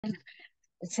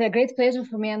It's a great pleasure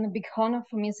for me and a big honor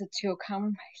for me that you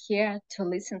come here to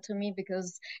listen to me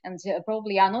because, and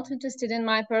probably are not interested in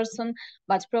my person,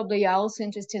 but probably are also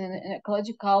interested in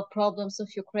ecological problems of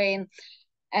Ukraine.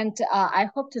 And I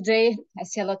hope today I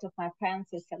see a lot of my friends,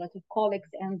 I see a lot of colleagues,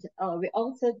 and we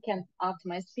also can, after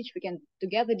my speech, we can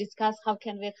together discuss how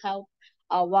can we help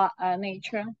our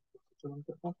nature,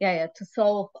 to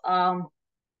solve.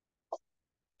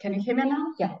 Can you hear me now?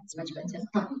 Yeah, it's much better.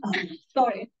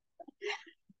 Sorry.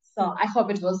 So I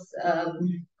hope it was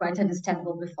quite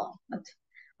understandable before, but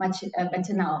much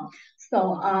better now.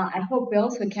 So I hope we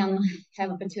also can have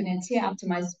opportunity after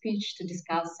my speech to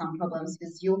discuss some problems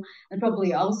with you, and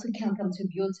probably also can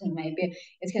contribute, and maybe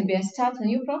it can be a start, a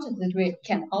new project that we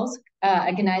can also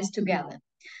organize together.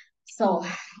 So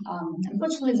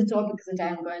unfortunately, the topic that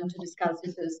I'm going to discuss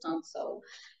is not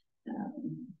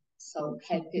so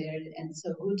happy and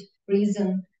so good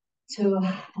reason to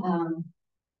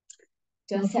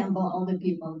assemble all the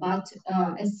people. But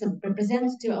as a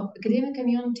representative of academic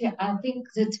community, I think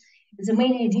that the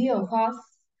main idea of us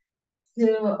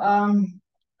to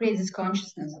create this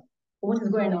consciousness of what is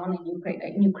going on in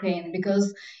Ukraine,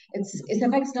 because it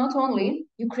affects not only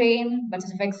Ukraine, but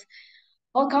it affects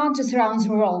all countries around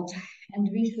the world. And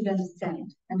we should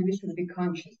understand, and we should be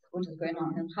conscious of what is going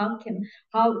on, and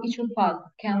how each of us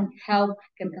can help,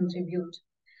 can contribute.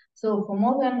 So for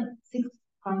more than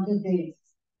 600 days,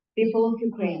 people of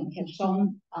Ukraine have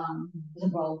shown the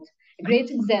world a great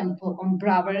example on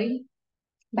bravery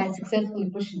by successfully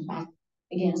pushing back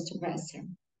against aggressor.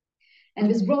 And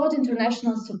with broad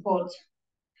international support,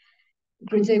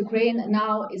 Ukraine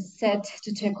now is set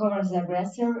to take over the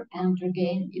aggressor and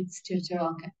regain its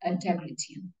territorial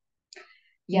integrity.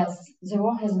 Yes, the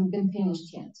war hasn't been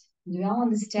finished yet. We all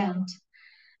understand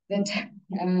that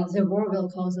the war will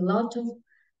cause a lot of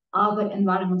other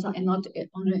environmental, and not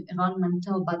only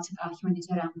environmental, but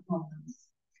humanitarian problems.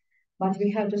 But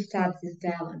we have to start this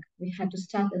dialogue. We have to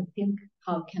start and think,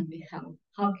 how can we help?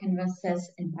 How can we assess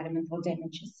environmental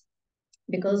damages?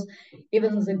 Because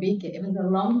even the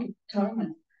long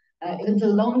term, even the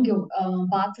longer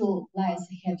battle lies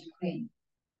ahead Ukraine.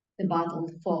 The battle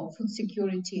for food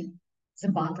security, the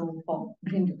battle for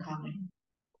green recovery.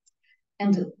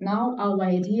 And now our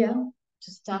idea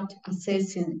to start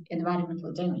assessing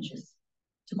environmental damages,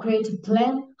 to create a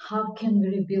plan, how can we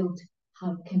rebuild,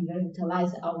 how can we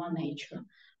revitalize our nature,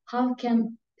 how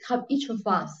each of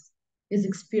us with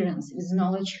experience, with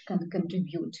knowledge can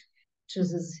contribute to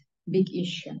this big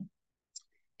issue.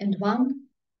 And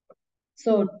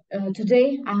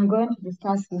today I'm going to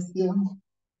discuss with you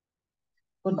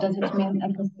what does it mean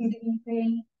ecocide in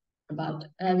Ukraine.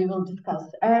 We will discuss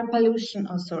air pollution,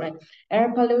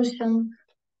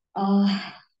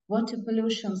 water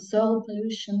pollution, soil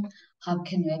pollution, how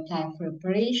can we apply for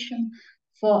reparation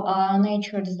for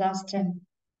nature disaster.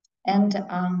 And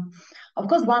of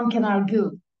course, one can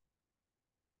argue,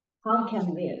 how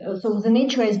can we? So the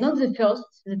nature is not the first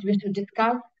that we should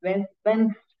discuss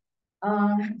when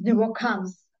the war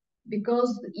comes,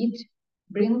 because it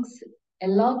brings a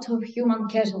lot of human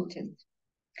casualties,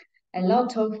 a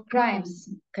lot of crimes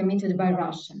committed by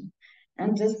Russia.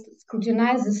 And just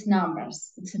scrutinize these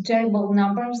numbers. It's terrible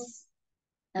numbers,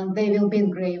 and they will be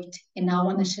engraved in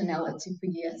our nationality for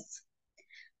years,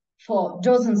 for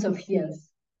dozens of years.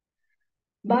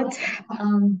 But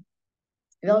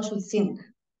we all should think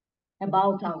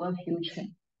about our future.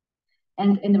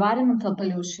 And environmental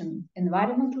pollution,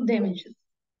 environmental damages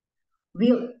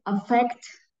will affect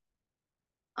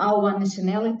our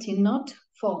nationality not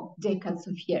for decades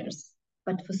of years,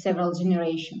 but for several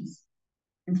generations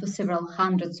and for several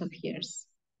hundreds of years.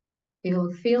 We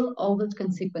will feel all the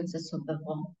consequences of the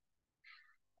war.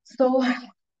 So,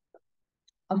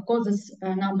 of course, these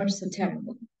numbers are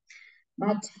terrible.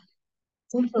 But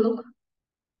take a look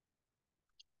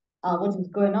what is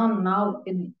going on now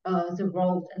in the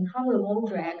world and how the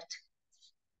world react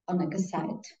on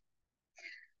Ecocide.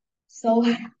 So,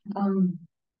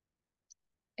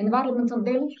 environmental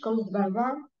damage caused by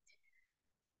war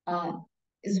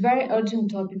is a very urgent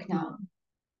topic now.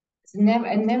 It's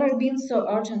never been so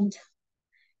urgent,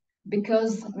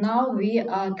 because now we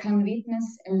can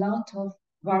witness a lot of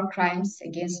war crimes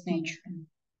against nature.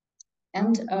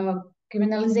 And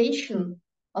criminalization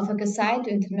of ecocide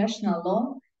to international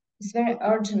law is a very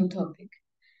urgent topic.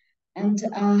 And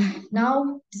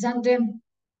now it's under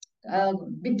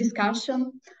big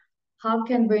discussion. How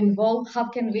can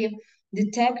we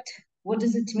detect what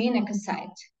does it mean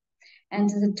ecocide? And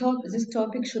this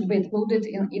topic should be included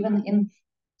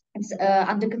it's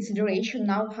under consideration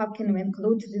now. How can we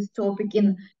include this topic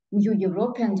in new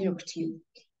European directive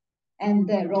and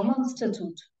the Roman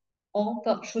Statute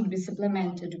also should be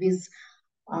supplemented with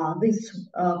this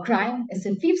crime as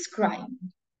a fifth crime.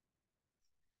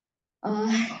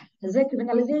 The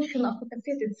criminalization of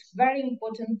ecocide is a very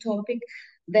important topic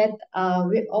that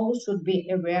we all should be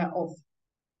aware of,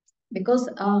 because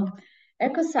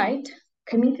ecocide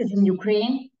committed in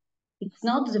Ukraine, it's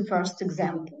not the first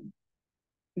example.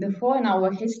 Before in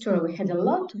our history, we had a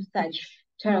lot of such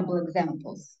terrible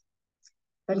examples.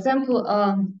 For example,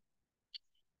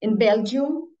 in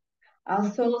Belgium,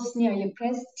 soils near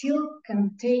Ypres still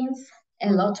contains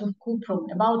a lot of cuprum,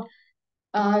 about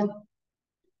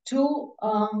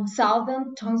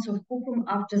 2,000 tons of cuprum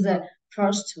after the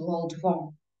First World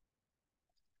War.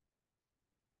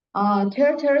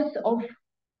 Territories of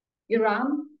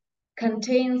Iran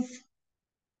contains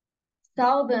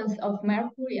thousands of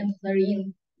mercury and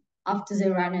fluorine after the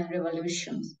Iranian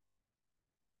revolutions.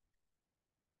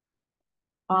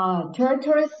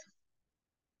 Territories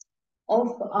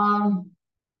of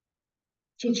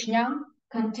Chechnya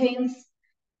contains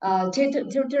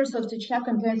territories of Chechnya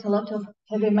contains a lot of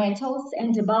heavy metals,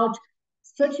 and about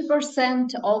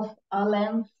 30% of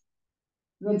land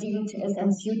were deemed as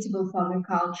unsuitable for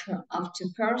agriculture after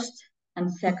First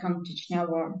and Second Chechnya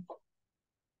War.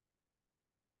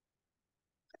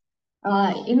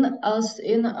 In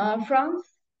France,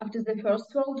 after the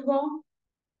First World War,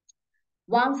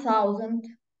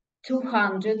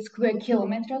 1,200 square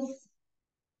kilometers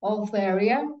of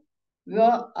area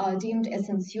were deemed as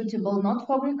unsuitable not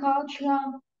for agriculture,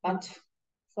 but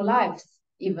for lives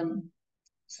even.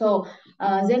 So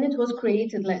then it was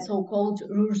created like so-called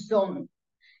rouge zone.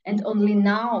 And only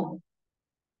now,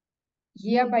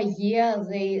 year by year,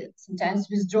 they sometimes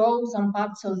withdraw some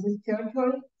parts of this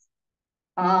territory.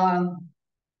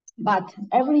 But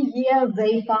every year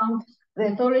they found,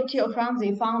 the authority of France,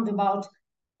 they found about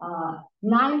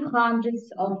 900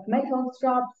 of metal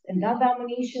straps and other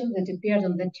ammunition that appeared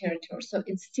on the territory. So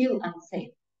it's still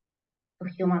unsafe for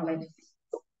human lives.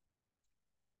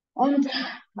 And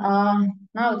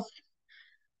now it's,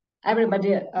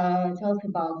 everybody talks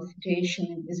about the situation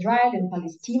in Israel and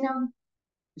Palestine.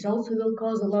 It also will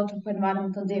cause a lot of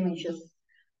environmental damages.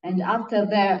 And after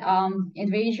the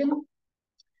invasion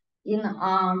in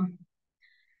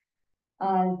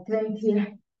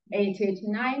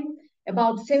 28-29,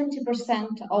 about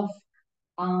 70% of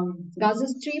Gaza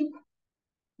Strip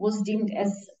was deemed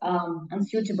as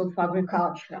unsuitable for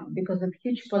agriculture because of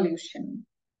huge pollution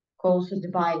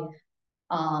caused by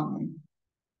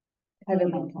heavy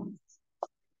metals.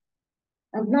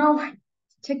 And now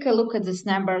take a look at these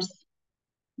numbers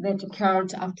that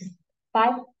occurred after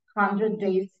 500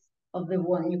 days of the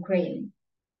war in Ukraine.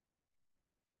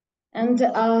 And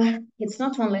it's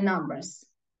not only numbers.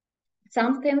 It's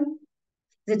something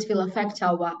that will affect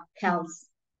our health.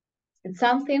 It's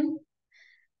something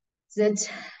that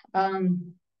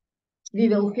we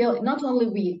will feel, not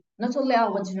only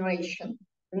our generation,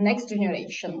 the next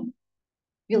generation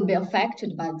will be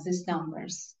affected by these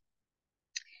numbers.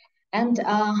 And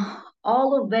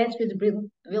all of that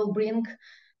will bring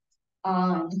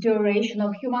deterioration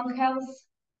of human health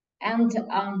and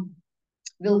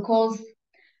will cause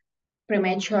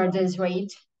premature death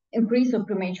rate, increase of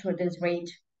premature death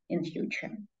rate in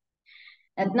future.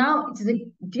 And now it's a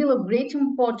deal of great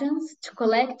importance to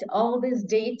collect all this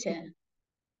data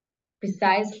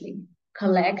precisely,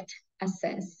 collect,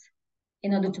 assess,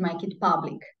 in order to make it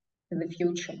public in the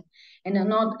future, and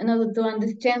in order to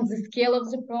understand the scale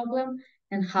of the problem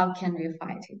and how can we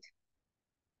fight it.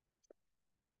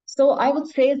 So I would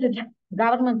say that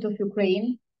government of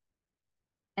Ukraine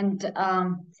and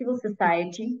civil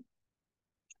society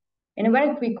in a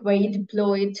very quick way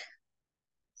deployed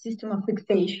system of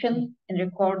fixation and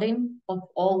recording of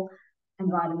all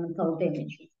environmental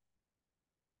damages.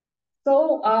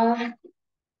 So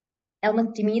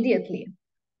almost immediately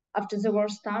after the war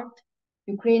started,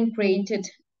 Ukraine created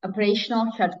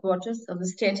operational headquarters of the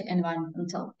State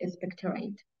Environmental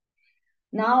Inspectorate.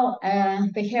 Now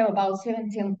they have about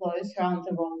 70 employees around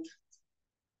the world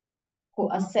who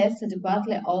assess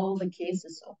adequately all the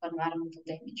cases of environmental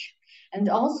damage. And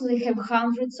also they have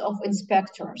hundreds of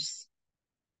inspectors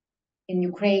in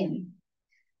Ukraine.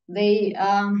 They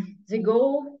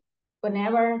go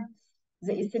whenever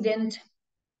the incident,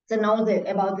 they know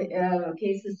about the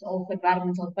cases of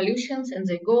environmental pollutions, and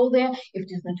they go there. If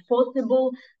it is not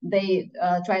possible, they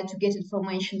try to get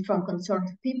information from concerned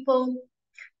people.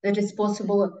 That is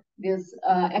possible with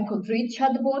Ecocide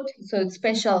chatbot, so it's a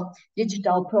special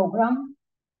digital program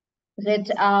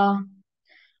that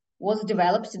was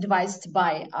devised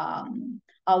by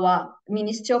our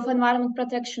Ministry of Environment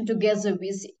Protection together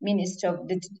with Ministry of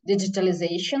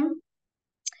Digitalization.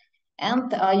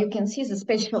 And you can see the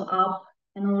special app,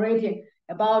 and already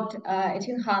about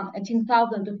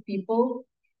 18,000 of people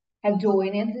have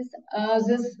joined this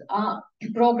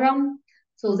program,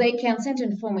 so they can send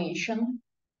information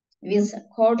with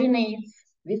coordinates,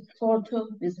 with photo,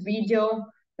 with video,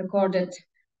 recorded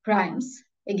crimes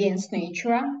against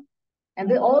nature.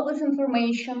 And all this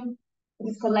information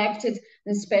is collected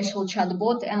in a special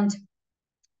chatbot,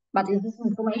 but this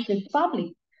information is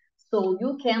public. So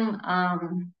you can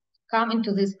come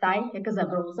into this site, Ecocide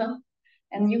browser,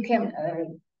 and you can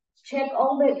check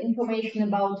all the information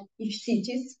about each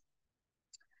cities.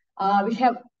 We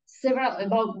have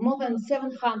about more than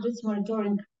 700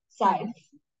 monitoring sites.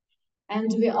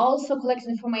 And we also collect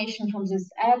information from this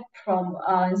app, from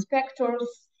inspectors.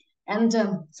 And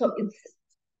so it's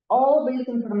all this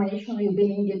information we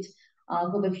bring it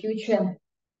for the future,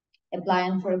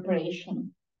 applying for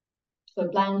reparation, so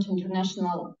applying to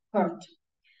international court.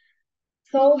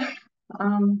 So,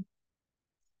 and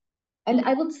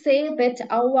I would say that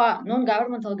our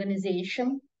non-government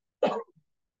organization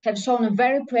have shown a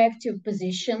very proactive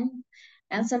position,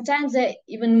 and sometimes they're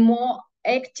even more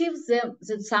active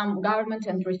than some government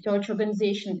and research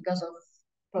organizations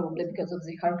probably because of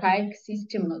the archaic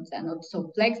system, they're not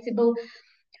so flexible.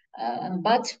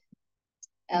 But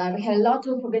we have a lot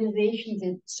of organizations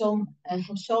that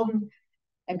have shown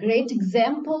a great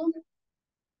example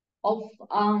of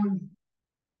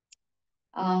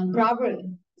bravery.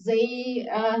 They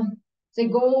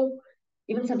go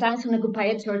even sometimes on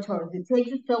occupied territory. They take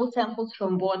the soil samples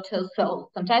from water, so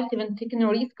sometimes even taking a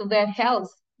risk of their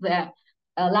health, their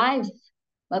lives.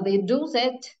 But they do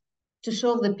that to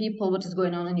show the people what is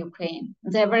going on in Ukraine.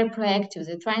 They're very proactive.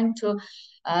 They're trying to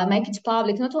make it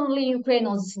public, not only in Ukraine,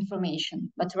 all this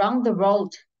information, but around the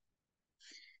world.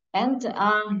 And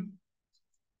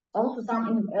also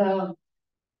some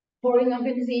foreign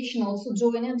organizations also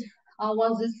joined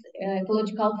was this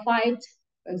ecological fight,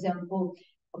 for example,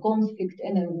 a conflict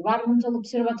and environmental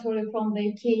observatory from the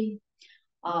UK,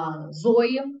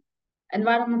 ZOE,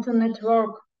 environmental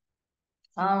network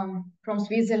from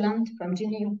Switzerland, from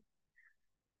Geneva,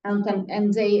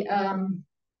 and they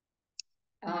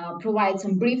provide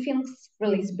some briefings,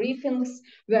 release briefings,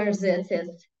 where they assess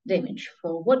damage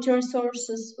for water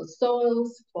sources, for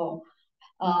soils, for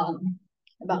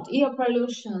about air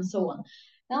pollution and so on.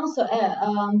 And also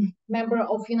a member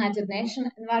of United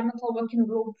Nations Environmental Working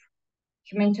Group,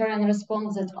 humanitarian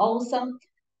response. That also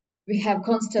we have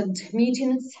constant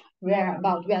meetings. We are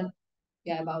about a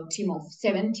team of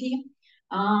 70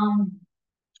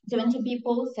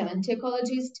 people, 70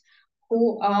 ecologists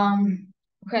who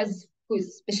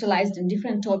is specialized in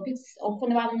different topics of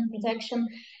environment protection,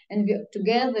 and we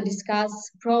together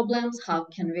discuss problems. How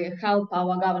can we help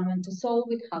our government to solve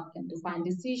it? How can we find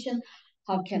decision?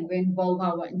 How can we involve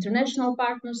our international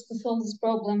partners to solve these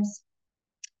problems?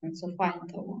 And so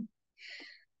find out.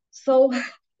 So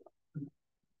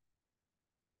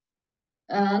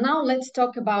now let's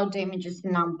talk about damages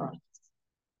in numbers.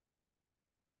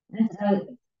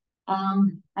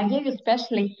 I gave you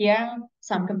especially here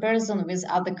some comparison with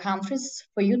other countries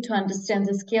for you to understand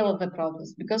the scale of the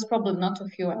problems, because probably not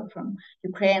of you are from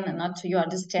Ukraine and not you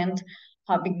understand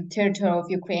how big the territory of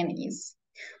Ukraine is.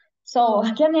 So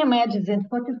can you imagine that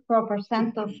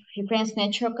 44% of Ukraine's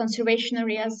natural conservation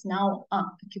areas now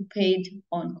are occupied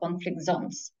on conflict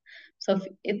zones? So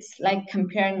it's like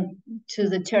comparing to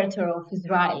the territory of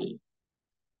Israel.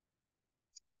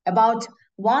 About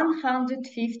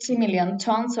 150 million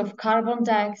tons of carbon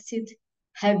dioxide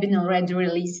have been already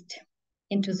released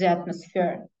into the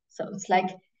atmosphere. So it's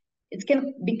like it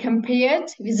can be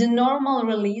compared with the normal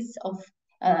release of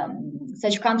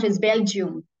such countries,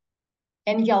 Belgium,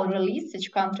 annual release,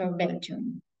 such country of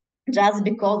Belgium, just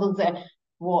because of the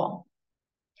war.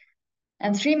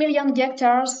 And 3 million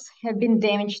hectares have been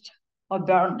damaged or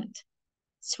burned.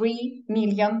 3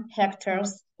 million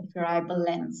hectares of arable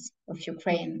lands of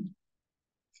Ukraine.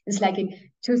 It's like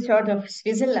 2/3 of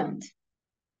Switzerland.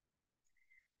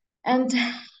 And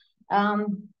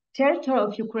territory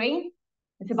of Ukraine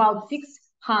is about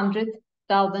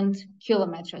 600,000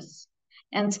 kilometers,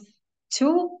 and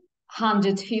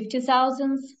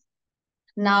 250,000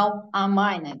 now are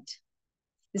mined.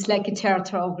 It's like a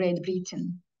territory of Great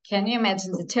Britain. Can you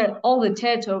imagine all the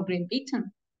territory of Great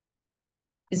Britain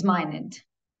is mined?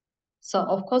 So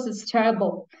of course it's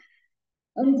terrible.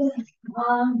 And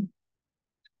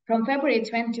from February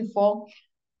 24,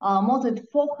 more than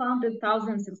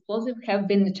 400,000 explosives have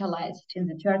been neutralized in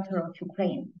the territory of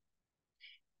Ukraine.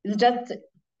 It's just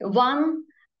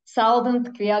 1,000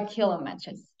 square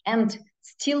kilometers, and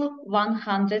still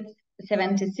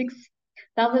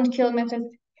 176,000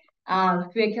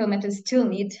 square kilometers still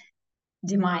need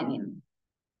demining.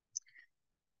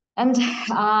 And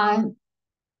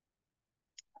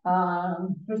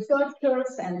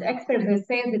researchers and experts, they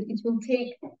say that it will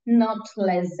take not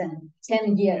less than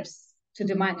 10 years to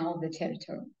demine all the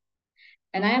territory.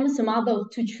 And I am a mother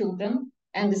of 2 children.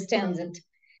 I understand that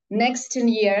next 10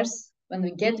 years, when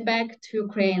we get back to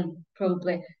Ukraine,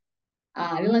 probably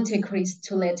I will not take risk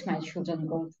to let my children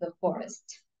go to the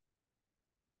forest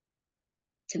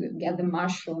to gather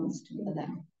mushrooms together,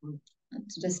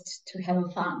 just to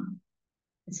have fun.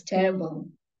 It's terrible.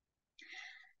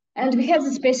 And we have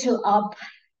a special app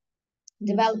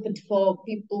developed for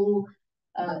people,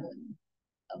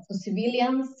 for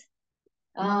civilians.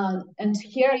 And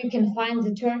here you can find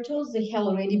the turtles. They have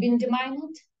already been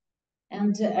demined,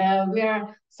 and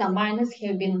where some miners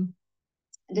have been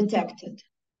detected.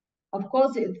 Of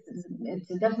course, it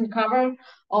doesn't cover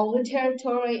all the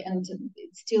territory, and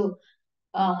it's still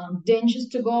dangerous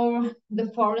to go the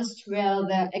forest where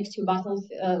the active battles,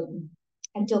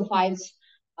 active fights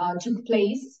took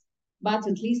place. But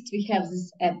at least we have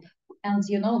this app, and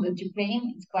you know that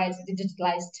Ukraine is quite a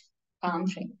digitalized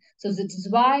country, so that is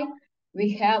why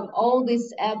we have all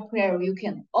this app where you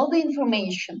can all the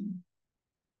information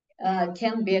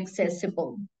can be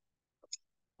accessible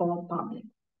for public.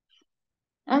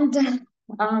 And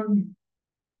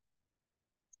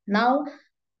now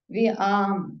we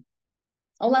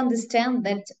all understand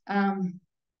that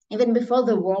even before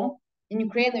the war in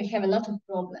Ukraine, we have a lot of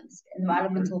problems,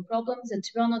 environmental problems that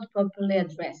were not properly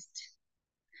addressed.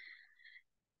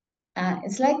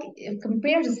 It's like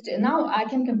compared to, now I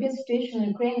can compare the situation in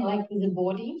Ukraine like with a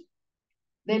body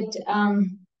that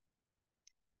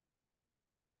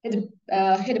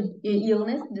had an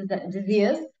illness,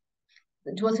 disease,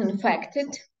 that was infected,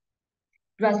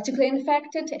 drastically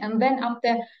infected, and then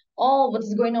after all what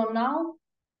is going on now,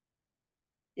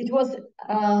 it was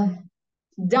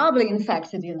doubly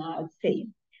infected, you know, I would say.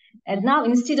 And now,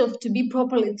 instead of to be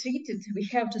properly treated, we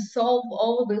have to solve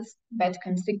all these bad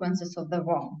consequences of the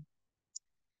war.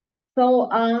 So,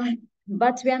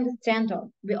 but we understand,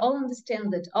 we all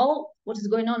understand that all what is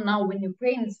going on now in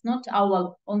Ukraine is not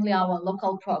only our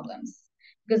local problems,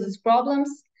 because it's problems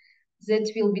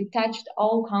that will be touched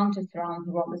all countries around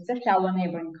the world, especially our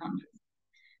neighboring countries.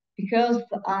 Because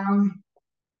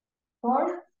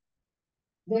first,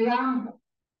 they run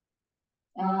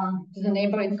to the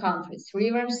neighboring countries.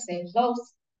 Rivers, they flow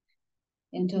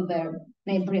into their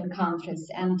neighboring countries,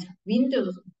 and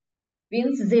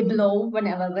winds, they blow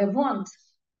whenever they want.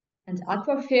 And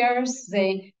aquifers,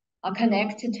 they are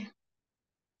connected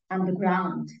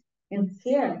underground. And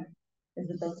here is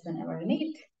the best whenever we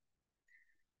need.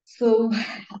 So,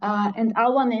 and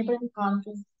our neighboring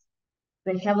countries,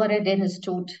 they have already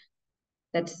understood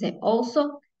that they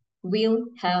also will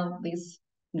have these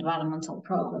environmental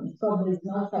problems. So there is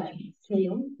no such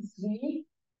scale as we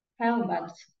have,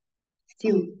 but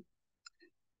still.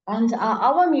 And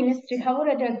our ministry have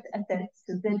already assessed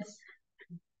that the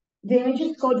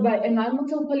damages caused by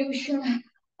environmental pollution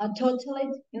are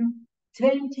totaled in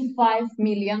 25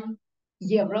 million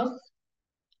euros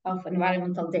of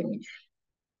environmental damage.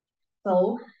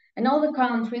 So, in all the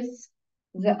countries,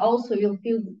 they also will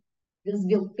feel this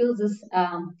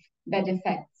bad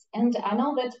effects. And I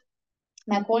know that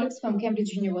my colleagues from Cambridge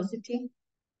University,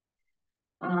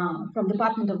 from the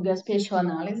Department of Geospatial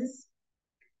Analysis,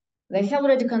 they have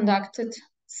already conducted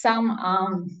some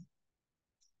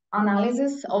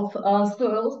analysis of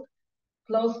soils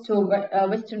close to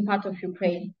western part of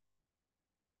Ukraine.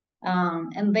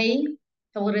 And they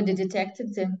have already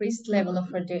detected the increased level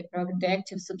of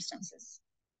radioactive substances.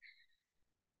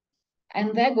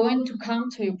 And they're going to come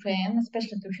to Ukraine,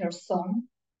 especially to Kherson,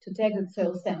 to take the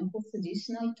soil samples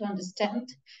additional to understand,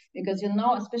 because you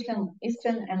know, especially in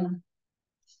eastern and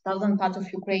southern part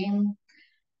of Ukraine,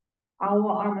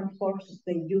 our armed forces,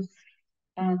 they use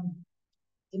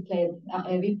deployed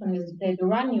a weapon is deployed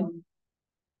uranium.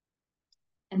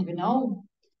 And we know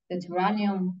that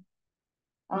uranium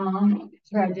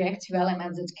radioactive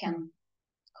elements that can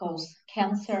cause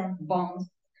cancer, bones,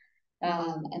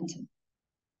 and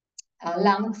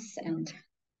lungs, and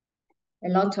a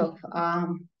lot of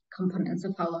components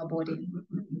of our body.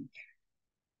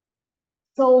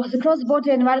 So the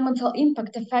cross-border environmental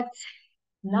impact affects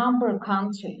number of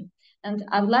countries. And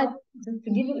I'd like just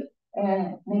to give you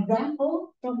an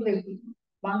example, probably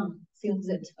one seems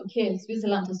that, okay,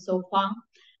 Switzerland is so far,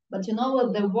 but you know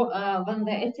what, when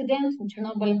the accident in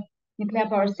Chernobyl nuclear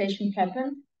power station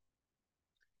happened,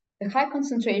 the high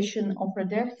concentration of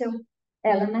radioactive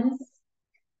elements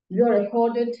were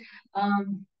recorded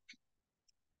in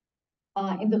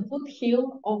the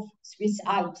foothill of Swiss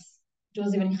Alps. It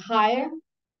was even higher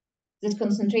this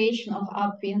concentration of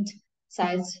upwind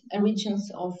sides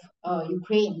regions of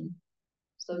Ukraine.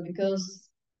 So because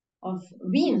of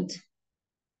wind,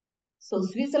 so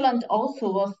Switzerland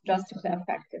also was drastically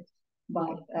affected by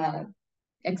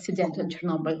accident at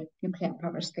Chernobyl nuclear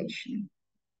power station.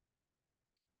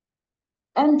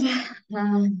 And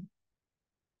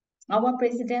our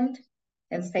president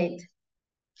has said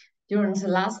during the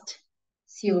last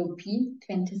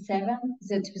COP27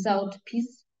 that without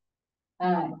peace,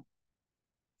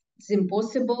 it's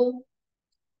impossible.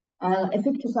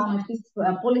 Effective climate peace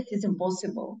policy is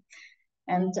impossible.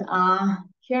 And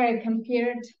here I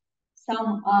compared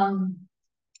some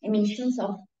emissions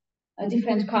of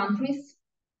different countries.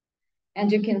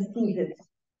 And you can see that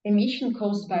emission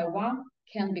caused by war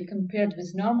can be compared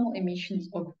with normal emissions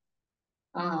of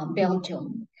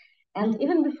Belgium. And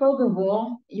even before the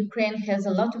war, Ukraine has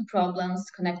a lot of problems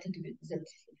connected with that.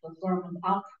 It was warming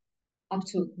up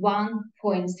to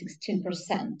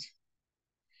 1.16%.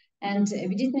 And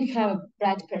we didn't have a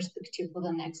bright perspective for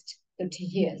the next 30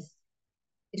 years.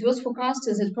 It was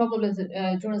forecasted that probably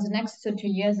during the next 30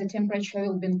 years, the temperature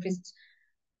will be increased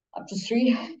up to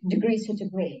 3 degrees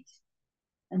centigrade,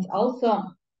 and also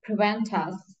prevent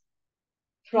us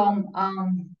from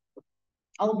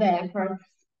all the efforts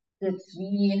that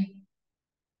we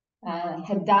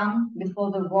had done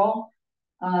before the war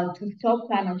to stop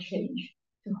climate change,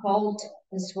 to halt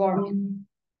this warming.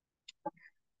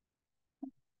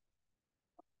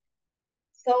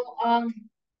 So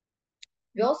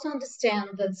we also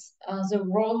understand that the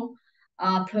war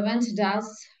prevented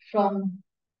us from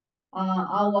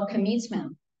our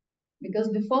commitment, because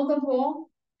before the war,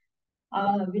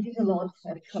 we did a lot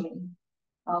actually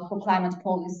for climate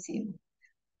policy.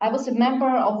 I was a member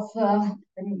of a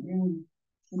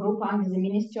group under the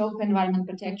Ministry of Environment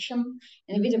Protection,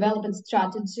 and we developed a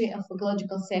strategy of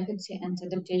ecological safety and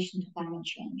adaptation to climate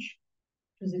change.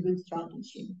 It was a good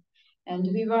strategy. And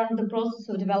we were in the process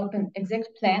of developing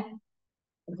execution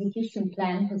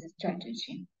plan for the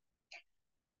strategy.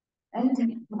 And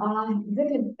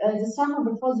the summer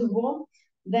before the war,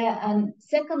 the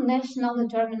second national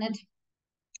determined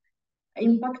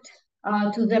impact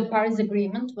to the Paris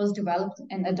Agreement was developed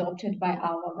and adopted by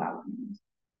our government.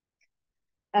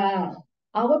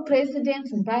 Our president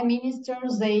and prime minister,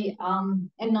 they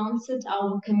announced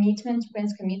our commitment,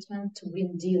 Ukraine's commitment to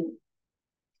Green Deal.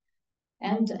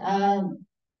 And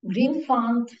Green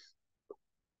Fund,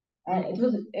 it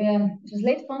was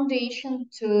laid foundation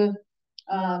to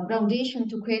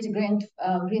create a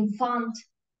green fund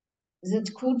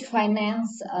that could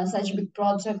finance such big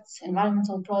projects,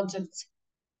 environmental projects,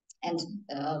 and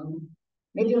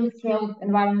medium-scale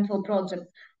environmental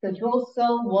projects. So it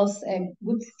also was a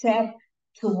good step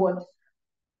toward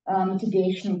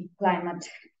mitigation climate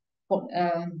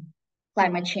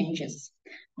changes.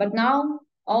 But now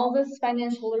all these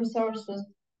financial resources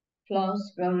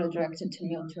flows were redirected to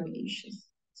military issues.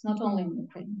 It's not only in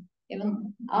Ukraine,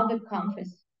 even other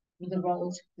countries in the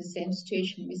world, the same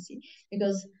situation we see,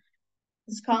 because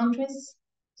these countries,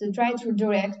 they try to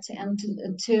direct and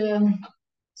to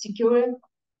secure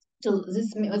to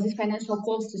this financial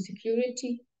cost to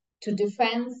security, to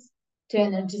defense, to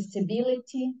energy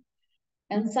stability.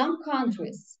 And some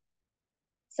countries,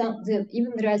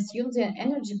 even they assume their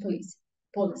energy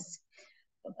policy.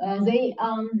 They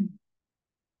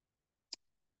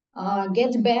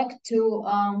get back to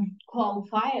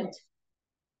coal-fired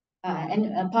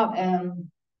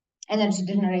energy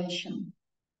generation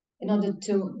in order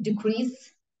to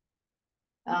decrease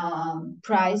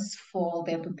price for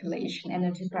their population,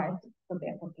 energy price for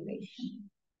their population.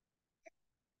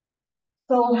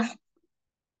 So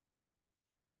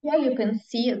here you can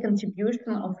see a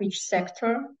contribution of each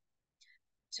sector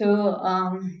to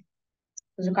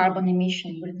the carbon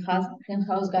emission,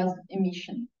 greenhouse gas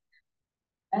emission.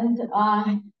 And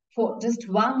for just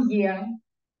 1 year,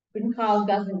 greenhouse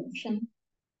gas emission,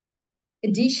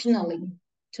 additionally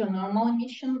to normal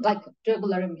emission, like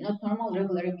regular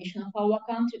emission of our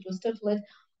country, it was totaled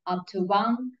up to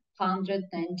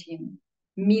 119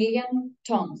 million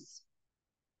tons.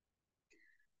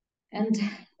 And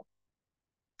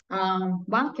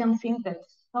one can think that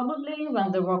probably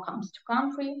when the war comes to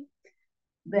country,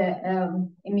 the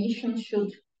emissions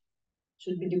should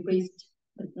be decreased,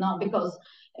 but not because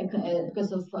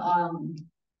of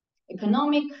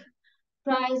economic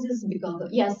crisis, because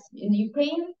yes, in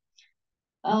Ukraine,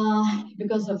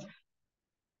 because of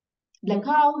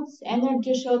blackouts,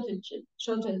 energy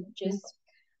shortages.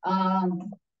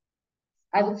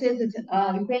 I would say that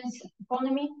Ukraine's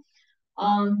economy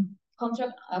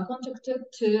contracted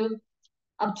to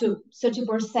up to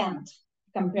 30%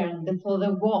 comparing for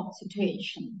the war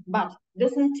situation, but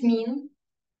doesn't mean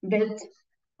that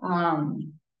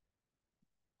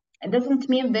it doesn't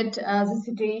mean that the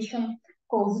situation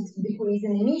causes decrease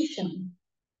in emission.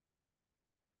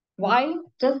 Why?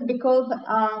 Just because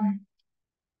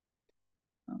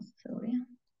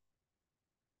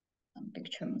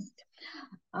picture missed.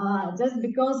 Just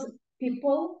because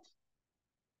people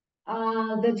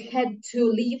that had to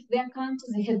leave their country,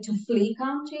 they had to flee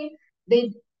country,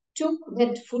 they took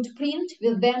that footprint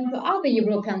with them to other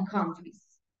European countries.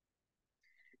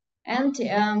 And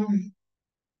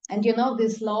you know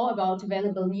this law about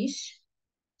available niche.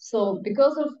 So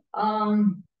because of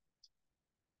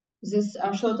these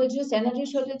shortages, energy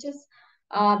shortages,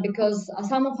 because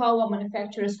some of our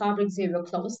manufacturers' fabrics, they were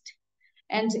closed.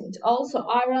 And also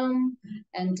iron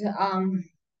and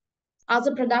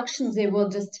other productions, they were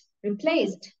just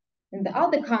replaced in the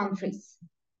other countries.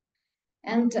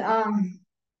 And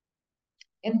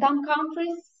in some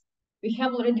countries, they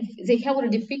have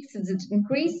already fixed the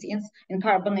increase in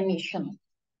carbon emission.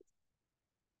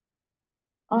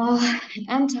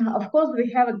 And of course, we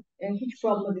have a huge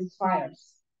problem with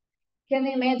fires. Can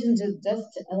you imagine that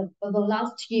just for the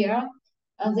last year,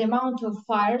 the amount of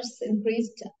fires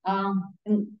increased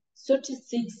in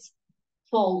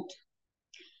 36-fold.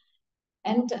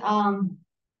 And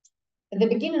at the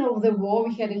beginning of the war,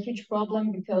 we had a huge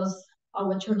problem because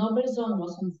our Chernobyl zone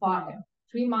was on fire.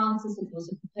 3 months it was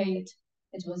occupied.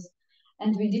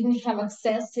 And we didn't have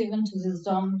access even to the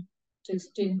zone to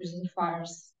extinguish the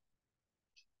fires.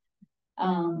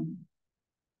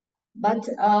 But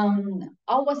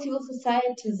our civil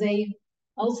society, they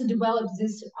also developed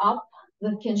this app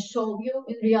that can show you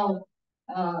in real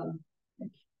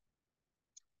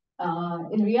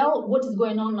what is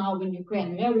going on now in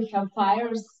Ukraine, where we have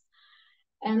fires.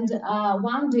 And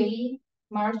one day,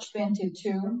 March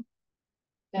 22,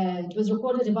 it was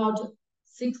recorded about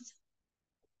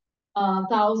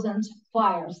 6,000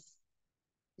 fires.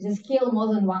 The scale more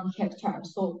than 1 hectare.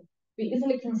 So we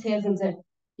easily can say that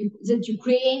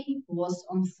Ukraine was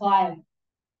on fire.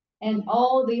 And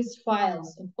all these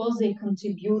fires, of course, they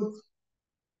contribute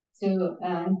to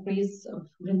increase of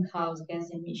greenhouse gas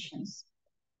emissions.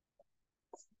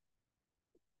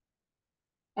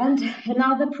 And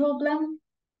another problem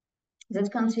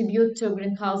that contribute to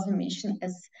greenhouse emission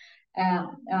is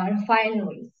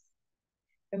refineries.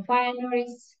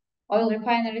 Oil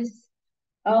refineries,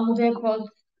 all the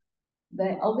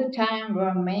time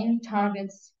were main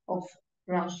targets of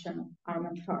Russian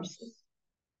armed forces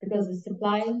because they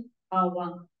supply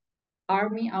our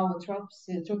army, our troops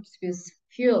with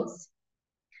fuels.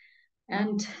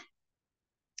 And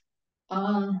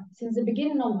since the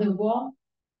beginning of the war,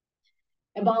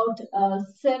 about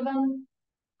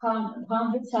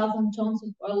 700,000 tons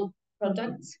of oil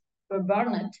products were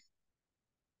burned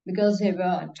because they were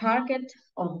a target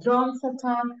of drones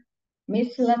attack,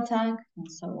 missile attack,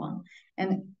 and so on.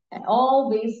 And all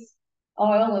this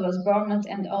oil was burned,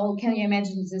 and can you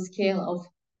imagine the scale of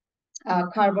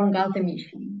carbon gas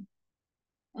emission?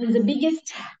 And the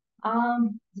biggest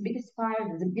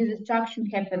fire, the biggest destruction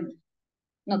happened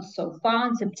not so far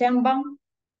in September,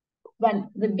 when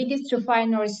the biggest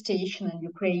refinery station in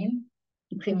Ukraine,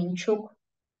 Kremenchuk,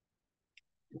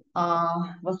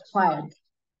 was fired.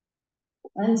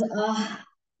 And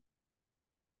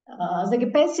the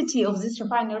capacity of this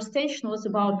refinery station was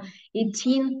about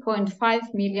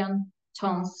 18.5 million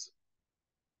tons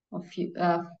of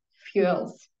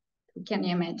fuels. Can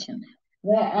you imagine?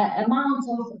 The amount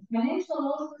of financial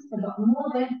losses about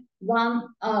more than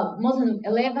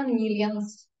 $11 million.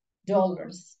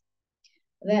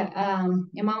 The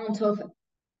amount of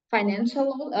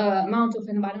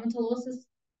environmental losses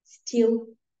still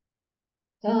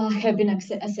have been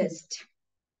assessed.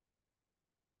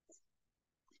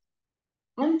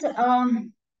 And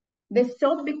the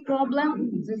third big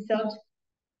problem, the third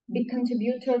big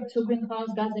contributor to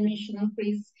greenhouse gas emission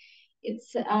increase,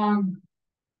 it's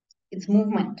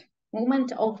movement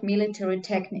of military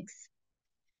techniques.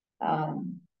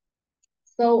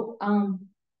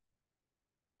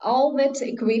 All that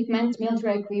equipment,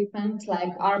 military equipment,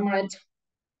 like armored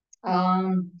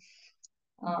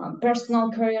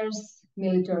personal carriers,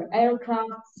 military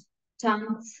aircrafts,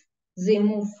 tanks, they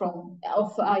move from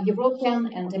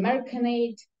European and American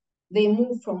aid. They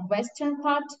move from western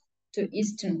part to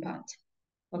eastern part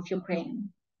of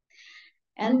Ukraine.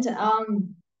 And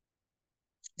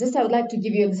just I would like to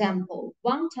give you an example.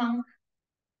 One tank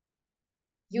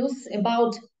uses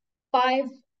about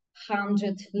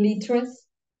 500 liters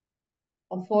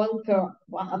of oil per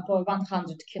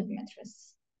 100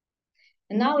 kilometers.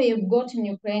 And now we've got in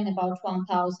Ukraine about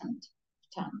 1,000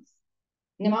 tons.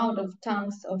 the amount of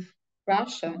tons of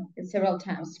Russia is several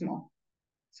times more.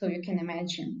 So you can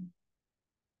imagine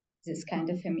this kind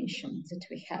of emissions that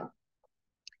we have.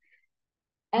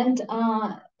 And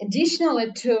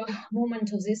additionally to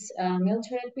movement of this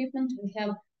military equipment, we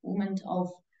have movement of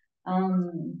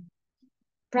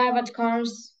private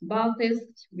cars,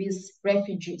 buses with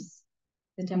refugees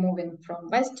that are moving from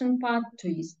western part to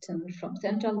eastern, from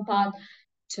central part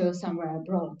to somewhere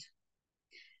abroad.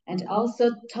 And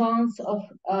also tons of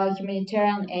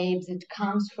humanitarian aid that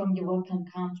comes from European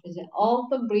countries that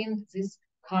also bring this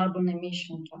carbon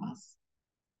emission to us.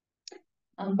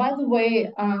 And by the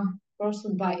way,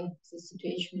 caused by the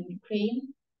situation in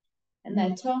Ukraine, and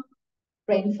NATO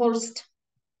reinforced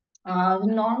the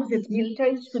norms that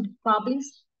military should publish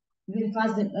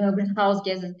greenhouse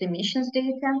gas emissions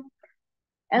data,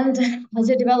 and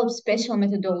they developed special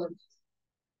methodologies.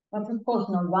 But of course,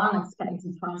 no one expects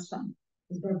that Russia,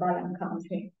 this barbarian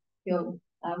country, will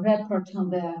report on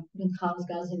the greenhouse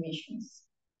gas emissions.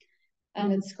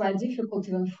 And it's quite difficult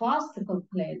even for us to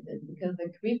calculate it because the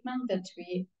equipment that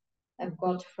we have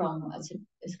got from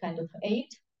this kind of aid,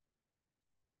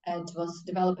 it was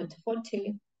developed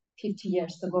 40, 50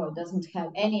 years ago. It doesn't have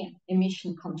any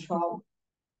emission control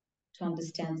to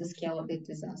understand the scale of the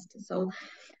disaster. So,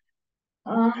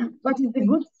 but it's a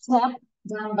good step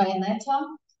done by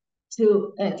NATO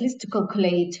to at least to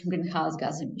calculate greenhouse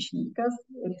gas emission because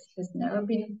it has never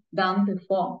been done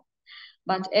before.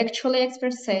 But actually,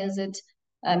 experts say that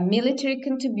a military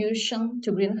contribution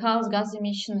to greenhouse gas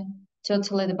emission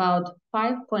totaled about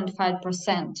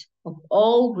 5.5% of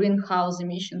all greenhouse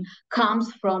emission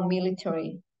comes from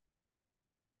military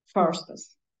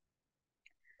forces.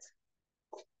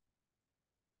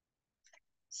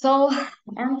 So,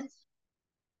 and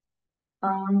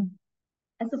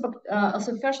as of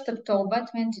 1st October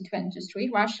 2023,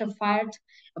 Russia fired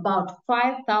about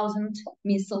 5,000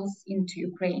 missiles into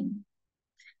Ukraine.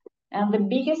 And the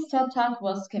biggest attack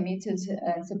was committed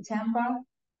in September.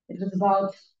 It was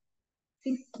about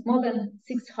more than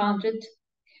 600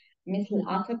 missile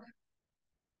attack.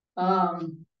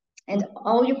 And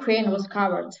all Ukraine was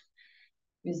covered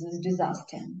with this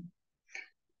disaster.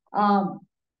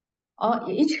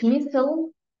 Each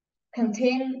missile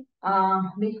contained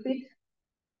liquid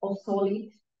or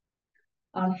solid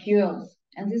fuels.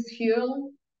 And this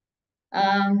fuel,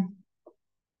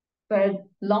 for a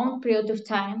long period of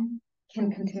time,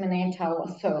 can contaminate our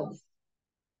soils.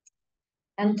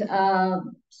 And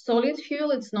solid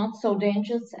fuel is not so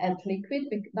dangerous as liquid,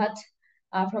 but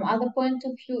from other point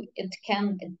of view,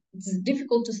 it's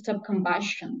difficult to stop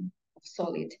combustion of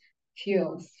solid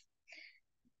fuels.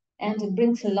 And it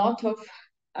brings a lot of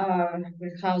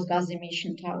greenhouse gas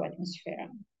emission to our atmosphere.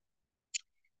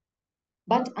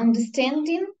 But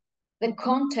understanding the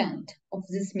content of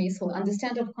this missile,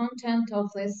 understanding the content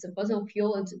of this fossil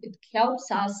fuel, it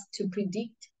helps us to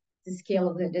predict the scale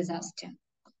of the disaster.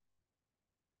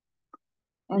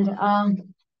 And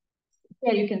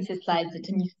here you can see slides that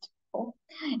I missed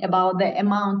about the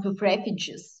amount of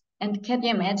refugees. And can you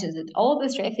imagine that all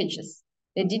these refugees,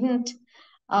 they didn't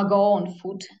go on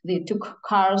foot, they took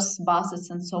cars, buses,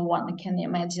 and so on. Can you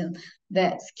imagine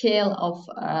the scale of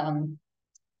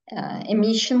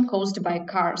emission caused by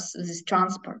cars, this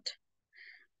transport?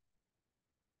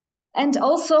 And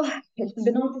also, it should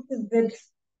be noticed that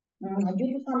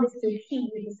due to some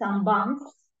restrictions, due to some bans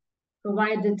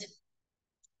provided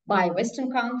by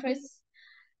Western countries,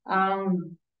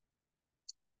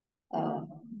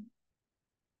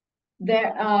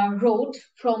 there are road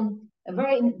from a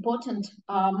very important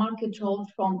market road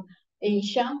from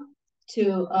Asia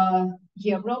to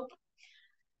Europe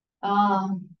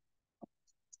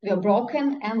were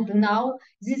broken, and now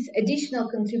this additional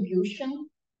contribution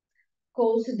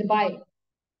caused by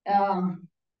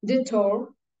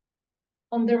detour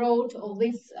on the road of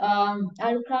these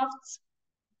aircrafts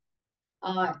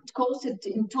caused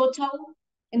in total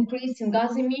increase in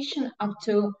gas emission up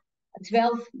to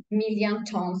 12 million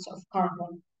tons of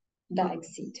carbon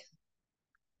dioxide.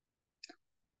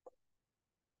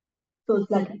 So it's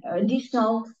like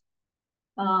additional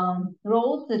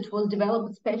road that was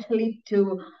developed especially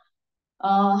to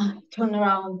turn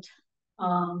around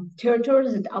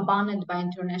territories that are banned by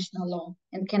international law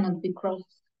and cannot be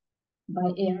crossed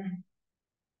by air.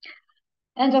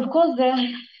 And of course,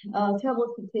 the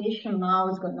terrible situation now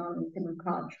is going on in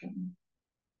agriculture.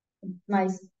 My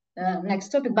next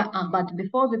topic, but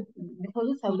before this,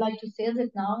 I would like to say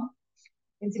that now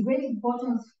it's a great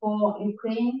importance for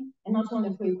Ukraine, and not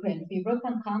only for Ukraine, for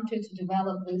European countries to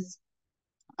develop this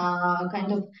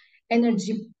kind of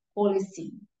energy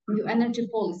policy, new energy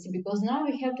policy, because now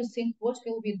we have to think what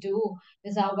will we do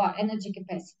with our energy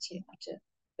capacity after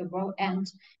the war end,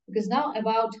 because now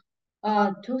about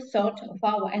 2/3 of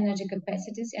our energy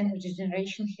capacities, energy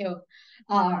generation here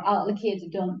are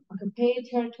allocated on occupied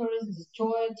territories,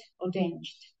 destroyed or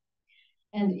damaged.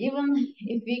 And even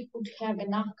if we could have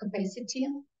enough capacity,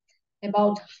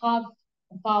 about half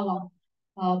of our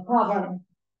power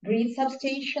grid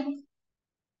substations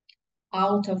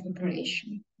out of operation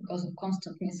because of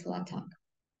constant missile attack.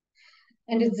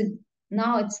 And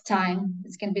now it's time,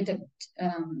 it can be the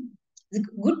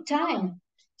good time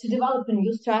to develop a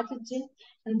new strategy.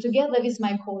 And together with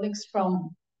my colleagues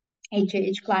from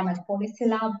HAH Climate Policy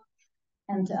Lab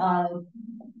and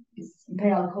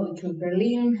Imperial College of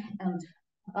Berlin and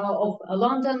of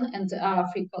London and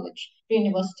Free College,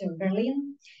 University of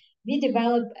Berlin, we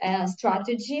developed a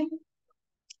strategy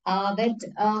that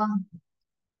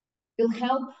will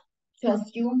help to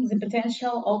assume the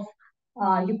potential of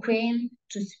Ukraine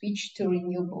to switch to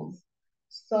renewables.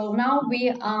 So now we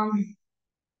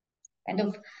kind of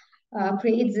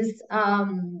create these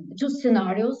two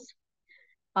scenarios.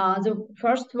 The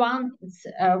first one is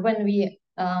when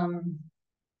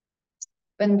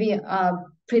we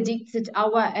predict that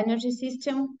our energy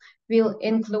system will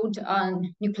include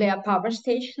nuclear power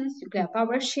stations, nuclear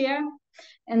power share,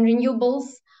 and renewables,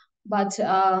 but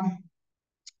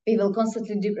we will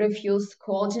constantly refuse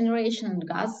coal generation and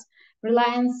gas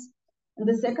reliance. And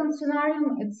the second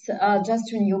scenario, it's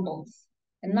just renewables.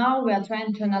 And now we are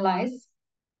trying to analyze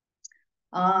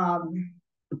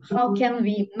how can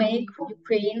we make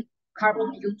Ukraine carbon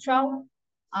neutral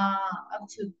up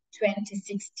to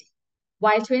 2060.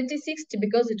 Why 2060?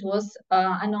 Because it was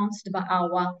announced by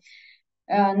our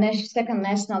second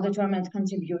national determined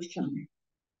contribution.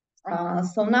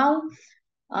 So now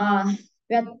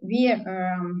we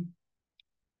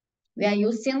are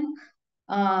using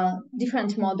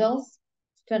different models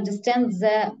to understand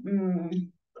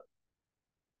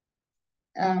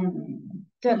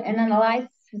to analyze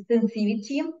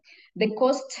sensitivity, the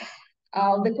cost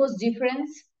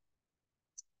difference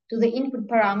to the input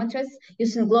parameters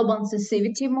using global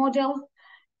sensitivity model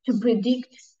to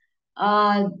predict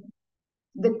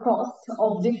the cost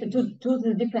of to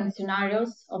the different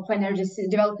scenarios of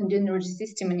developing the energy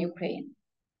system in Ukraine.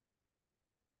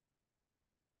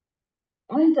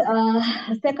 And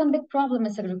a second big problem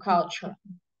is agriculture.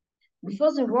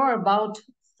 Before the war, about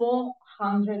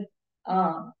 400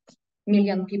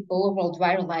 million people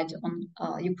worldwide relied on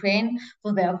Ukraine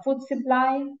for their food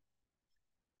supply.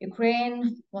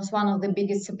 Ukraine was one of the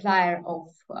biggest supplier of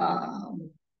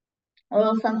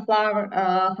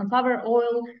sunflower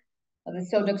oil, the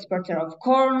third exporter of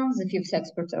corn, the fifth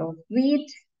exporter of wheat.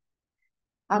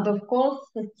 And of course,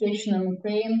 the situation in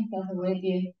Ukraine has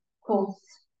already caused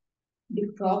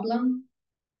big problem,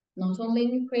 not only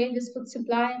in Ukraine with food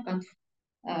supply, but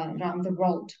around the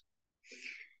world.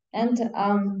 And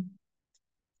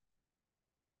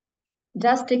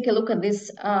just take a look at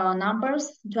these numbers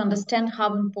to understand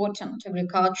how important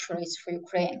agriculture is for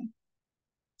Ukraine.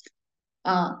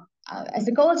 As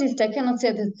ecologist, I cannot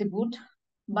say that it's good,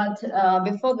 but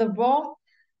before the war,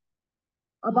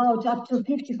 about up to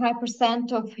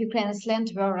 55% of Ukraine's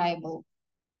land were arable.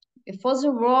 Before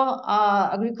the war,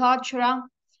 agriculture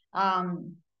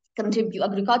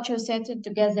sector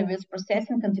together with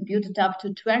processing contributed up to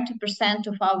 20%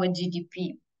 of our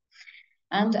GDP.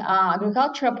 And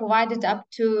agriculture provided up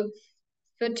to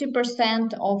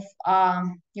 30% of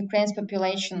Ukraine's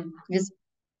population with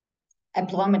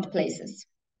employment places.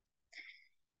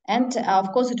 And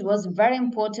of course, it was very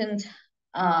important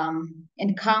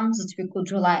income that we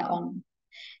could rely on.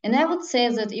 And I would say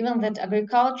that even that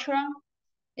agriculture,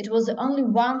 it was only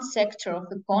one sector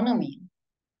of economy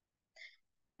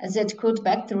that could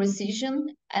back the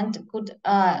recession and could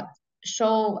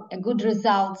show a good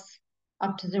results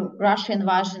after the Russian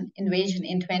invasion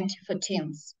in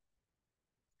 2014.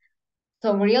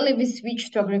 So really we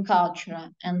switched to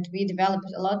agriculture and we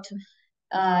developed a lot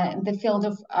in the field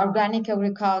of organic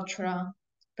agriculture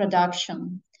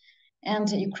production. And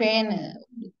Ukraine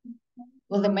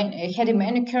had a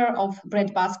moniker of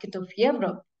breadbasket of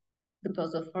Europe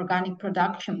because of organic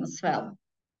production as well.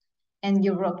 And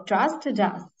Europe trusted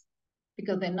us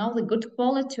because they know the good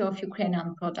quality of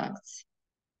Ukrainian products.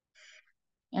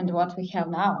 And what we have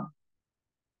now.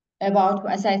 About,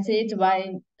 as I said,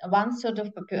 by 1/3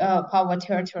 of our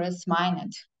territory is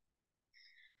mined.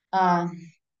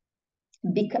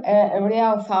 Big area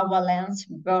of our lands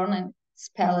burning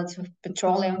pellets of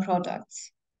petroleum products.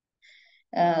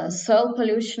 Soil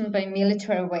pollution by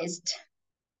military waste.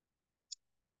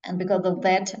 And because of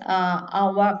that,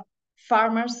 our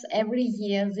farmers every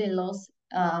year they lose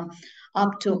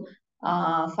up to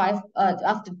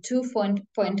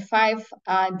 2.5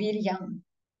 billion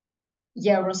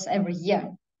euros every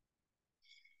year.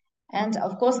 And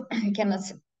of course, we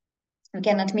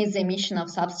cannot meet the emission of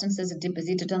substances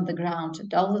deposited on the ground.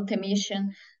 All that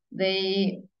emission,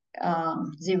 they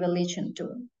will leach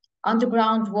into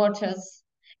underground waters.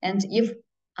 And if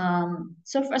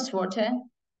surface water,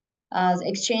 the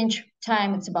exchange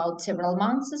time, it's about several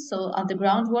months. So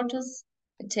underground waters,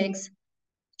 it takes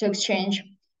to exchange,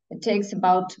 it takes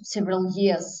about several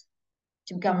years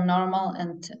to become normal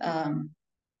and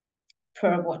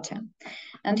pure water.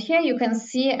 And here you can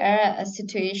see a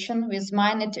situation with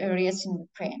mined areas in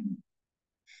Ukraine.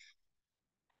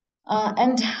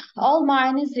 And all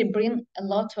mines, they bring a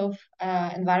lot of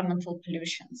environmental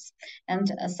pollutions.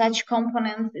 And such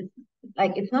components,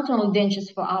 it's not only dangerous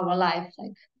for our life,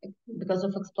 because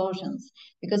of explosions,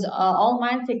 because all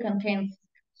mines, they contain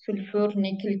sulfur,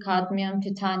 nickel, cadmium,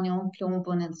 titanium,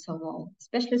 plumber, and so on,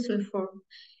 especially sulfur.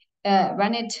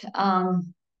 When it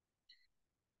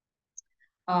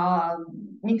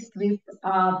mixed with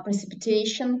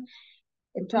precipitation,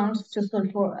 it turns to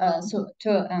sulfur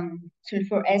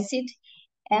acid,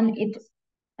 and it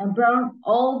burns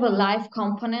all the life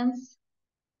components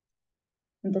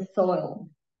in the soil.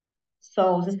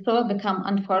 So the soil becomes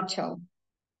unfertile.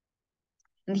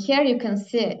 And here you can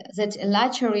see that a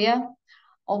large area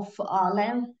of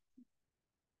land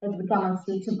has become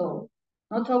unsuitable,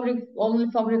 not only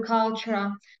for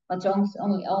agriculture, but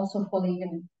also for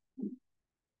living.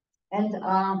 And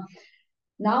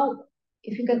now,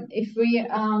 if you can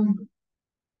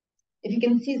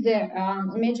see the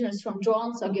images from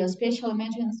drones or geospatial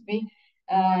images,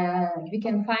 we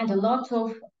can find a lot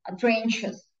of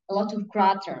trenches, a lot of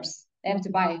craters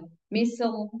left by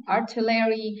missile,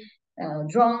 artillery,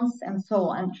 drones, and so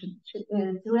on.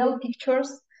 The real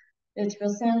pictures that were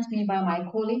sent me by my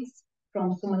colleagues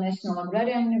from Sumy National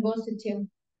Agrarian University.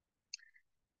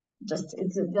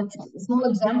 It's a small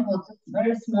example,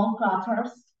 very small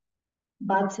craters,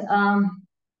 but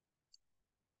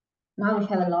now we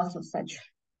have a lot of such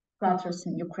craters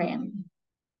in Ukraine.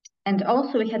 And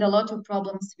also we had a lot of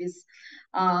problems with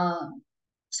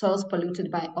soils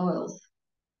polluted by oils.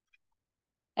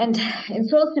 And in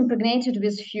soils impregnated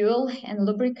with fuel and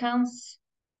lubricants,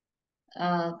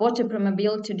 water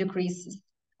permeability decreases,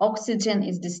 oxygen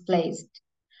is displaced,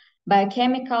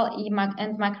 biochemical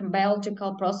and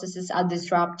microbiological processes are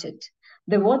disrupted,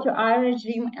 the water air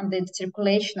regime and the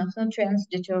circulation of nutrients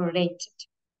deteriorated,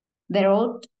 the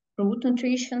root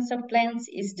nutrition of plants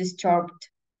is disturbed,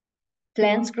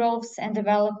 plants' growth and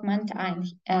development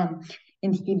are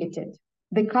inhibited.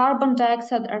 The carbon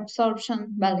dioxide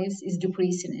absorption values is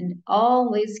decreasing, and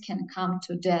all this can come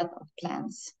to death of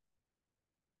plants.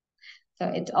 So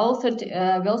it also we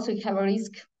also have a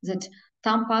risk that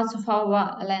some parts of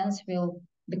our lands will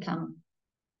become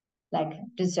like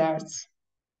deserts.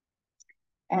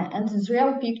 And this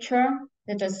real picture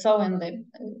that I saw in the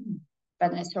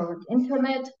when I saw it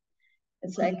internet,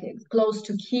 it's like close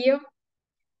to Kiev,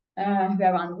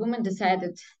 where one woman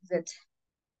decided that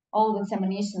all the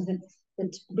insemination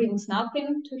that brings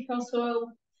nothing to her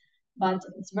soil, but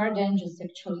it's very dangerous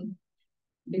actually,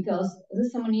 because this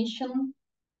insemination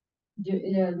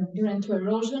during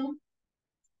erosion,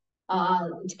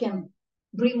 it can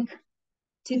bring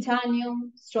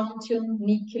titanium, strontium,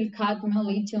 nickel, cadmium,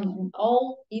 lithium, and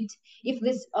all it. If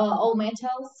these all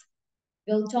metals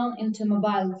will turn into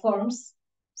mobile forms,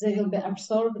 they will be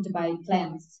absorbed by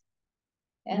plants,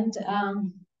 and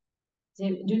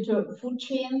due to food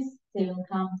chains, they will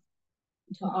come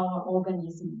to our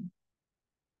organism.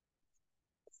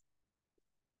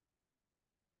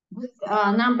 With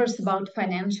numbers about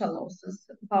financial losses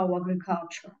of our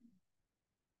agriculture.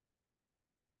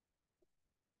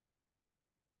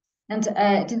 And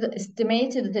it is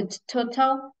estimated that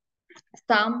total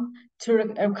sum for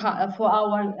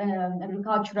our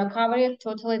agricultural recovery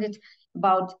totaled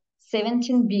about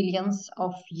 17 billions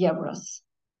of euros.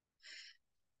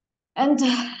 And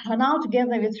now,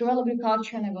 together with Rural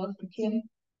Agriculture University,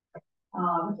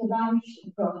 we launched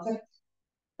a project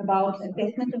about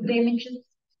assessment of damages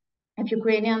of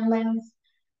Ukrainian lands.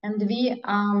 And we,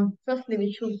 firstly,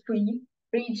 we chose 3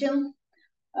 regions,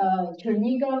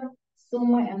 Chernihiv,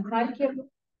 Sumy, and Kharkiv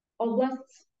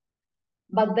oblasts.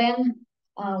 But then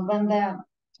when the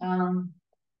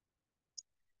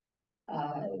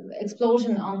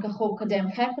explosion on Kakhovka Dam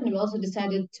happened, we also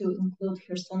decided to include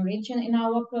Kherson region in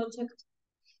our project.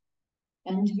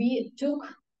 And we took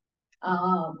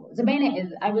the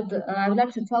main, I would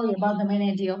like to tell you about the main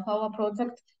idea of our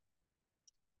project.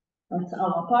 That's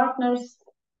our partners.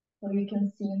 So you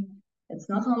can see it's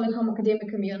not only from academic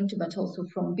community, but also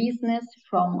from business,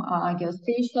 from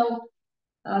geospatial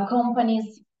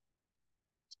companies.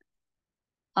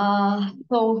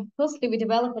 So firstly, we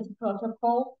developed a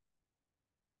protocol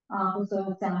for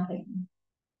soil sampling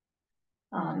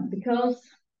because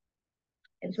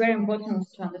it's very important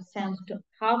to understand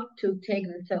how to take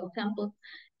the soil samples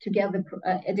to get the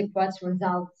adequate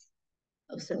results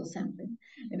of soil sampling.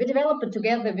 We developed it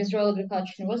together with Royal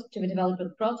Agricultural University. We developed a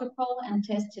protocol and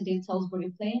tested it in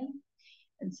Salisbury Plain.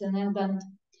 It's in England.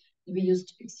 We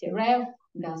used PixieRev,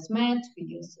 GasMed, we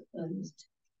used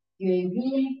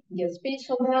UAV,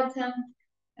 geospatial data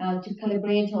to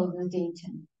calibrate all the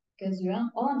data. Because you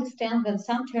all understand that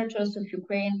some territories of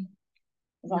Ukraine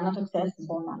are not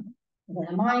accessible now. They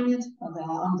are mined, they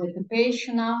are under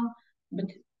occupation now, but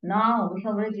now we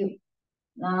already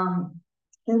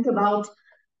think about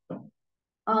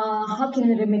how can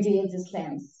we remediate these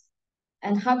lands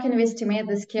and how can we estimate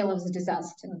the scale of the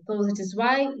disaster. So that is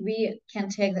why we can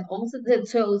take also the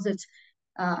soils that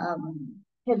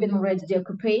have been already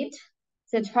deoccupied,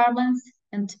 set farmlands,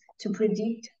 and to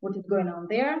predict what is going on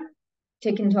there,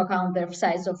 take into account the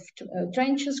size of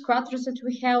trenches, craters that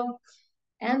we have,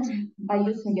 and by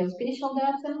using geospatial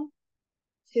data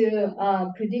to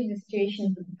predict the situation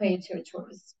of the occupied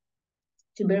territories,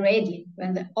 to be ready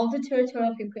when all the territory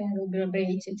of Ukraine will be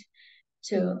liberated,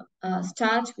 to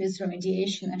start with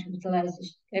remediation and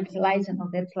revitalizing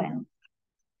of that land.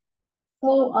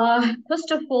 So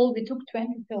first of all, we took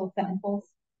 20 soil samples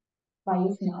by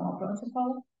using our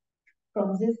protocol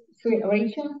from these three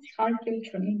regions, Kharkiv,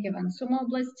 Chernihiv, and Sumy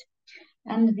Oblast,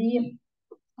 and we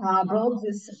brought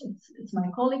this, it's my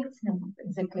colleagues, and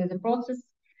exactly the process,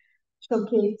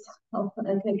 showcase of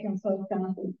taking soil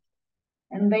samples.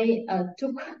 And they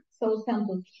took soil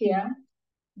samples here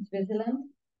in Switzerland,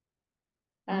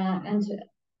 and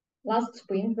last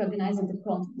spring we organized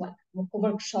the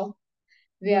workshop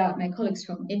where my colleagues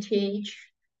from ETH,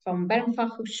 from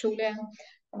Bernfachhochschule,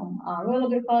 from Royal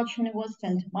Agricultural University,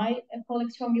 and my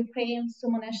colleagues from Ukraine,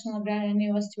 Sumy National Agrarian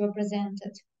University were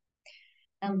presented.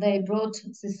 And they brought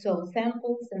the soil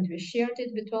samples and we shared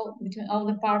it between all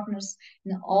the partners.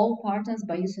 And all partners,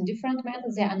 by using different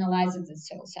methods, they analyzed the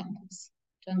soil samples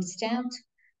to understand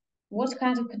what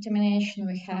kind of contamination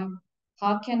we have,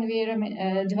 how can we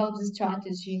develop the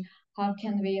strategy, how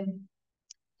can we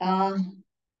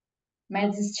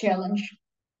meet this challenge.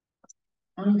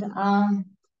 And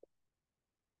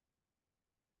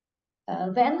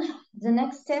then the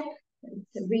next step,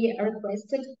 we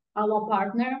requested our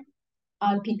partner,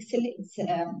 Pixel, it's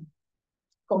a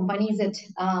company that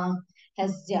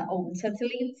has their own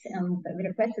satellites, and we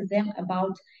requested them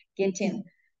about getting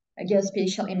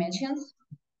geospatial images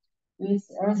with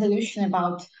a resolution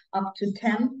about up to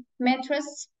 10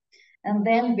 meters, and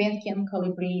then we can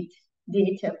calibrate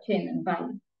data obtained by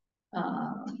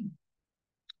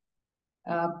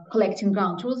collecting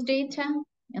ground truth data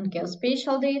and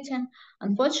geospatial data.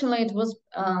 Unfortunately, it was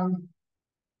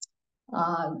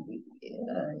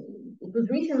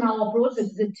written in our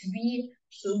project that we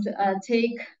should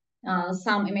take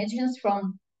some images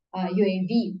from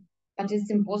UAV, but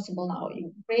it's impossible now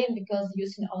in Ukraine because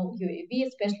using all UAV,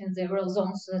 especially in the rural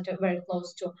zones that are very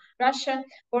close to Russia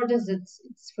borders,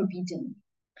 it's forbidden.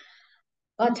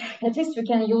 But at least we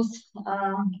can use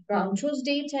ground truth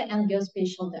data and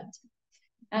geospatial data.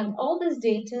 And all this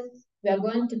data we are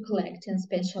going to collect in a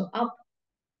special app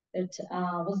that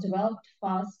was developed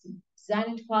fast,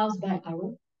 designed fast by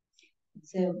Aru.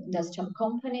 It's an industrial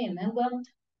company in England.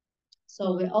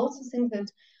 So we also think that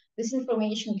this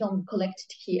information can be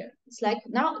collected here. It's like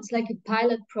now it's like a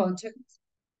pilot project,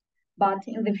 but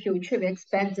in the future we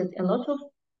expect that a lot of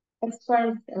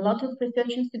experts, a lot of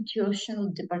research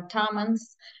institutions,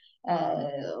 departments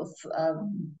of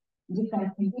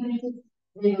different communities,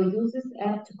 they will use this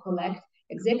app to collect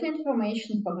exact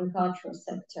information for the agricultural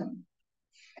sector.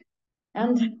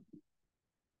 And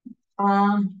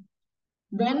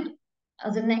then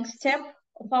as the next step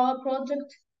of our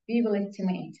project, we will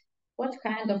estimate what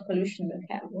kind of pollution we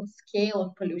have, what scale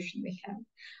of pollution we have.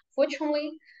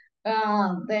 Fortunately,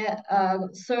 the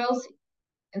soils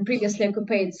in previously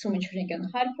occupied Sumy, Chernihiv, and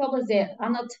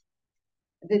Kharkiv,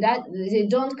 they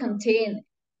don't contain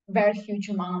very huge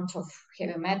amount of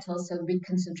heavy metals and big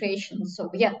concentrations. So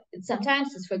yeah,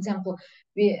 sometimes, for example,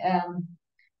 we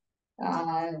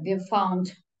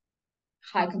found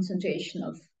high concentration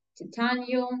of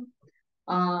titanium,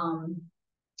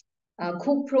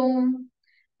 cuprum,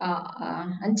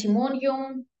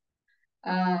 antimonium,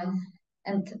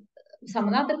 and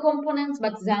some other components,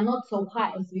 but they are not so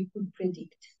high as we could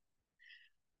predict.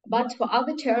 But for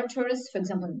other territories, for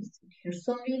example, in the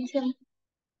Kherson region,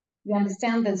 we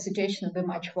understand that the situation will be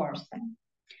much worse.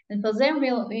 And for them,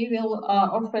 we will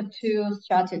offer two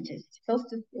strategies.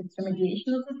 First, it's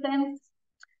remediation of the sands,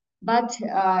 But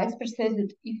experts say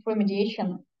that if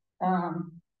remediation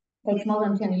takes more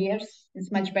than 10 years,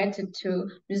 it's much better to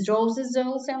withdraw the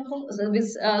soil sample with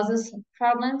these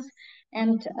farmlands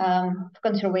and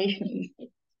conservation issues,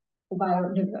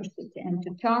 biodiversity, and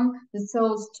to turn the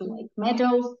soils to like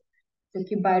meadows to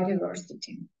keep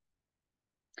biodiversity.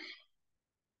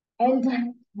 And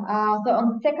so on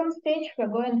the second stage, we're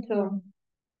going to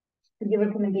give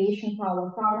recommendation for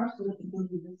our farmers so that we can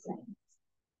do the same.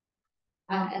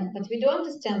 But we do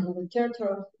understand that the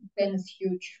territory of Ukraine is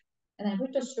huge. And I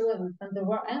would assure that from the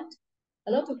war end,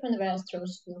 a lot of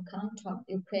investors will come to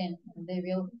Ukraine and they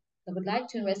would like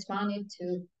to invest money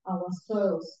to our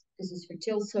soils, this is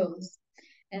fertile soils.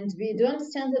 And we do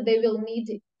understand that they will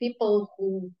need people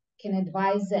who can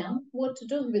advise them what to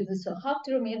do with the soil, how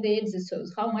to remediate the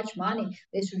soils, how much money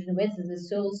they should invest in the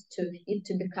soils to it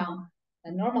to become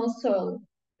a normal soil,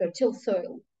 fertile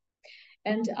soil.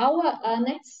 And our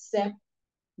next step,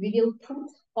 we will put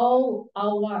all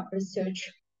our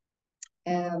research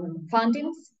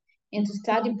fundings into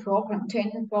study program,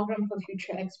 training program for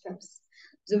future experts.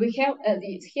 So we have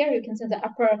here you can see the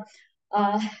upper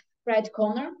right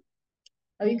corner.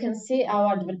 You can see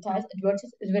our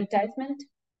advertisement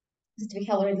that we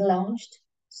have already launched.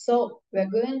 So we're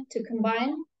going to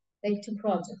combine like two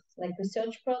projects, like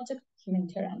research project,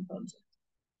 humanitarian project.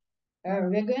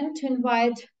 We're going to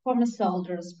invite former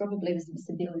soldiers, probably with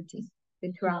disabilities,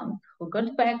 veterans who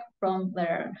got back from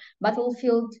their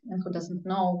battlefield and who doesn't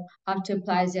know how to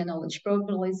apply their knowledge.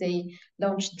 Probably they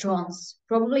launched drones.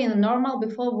 Probably in a normal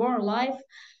before war life,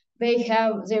 they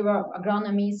were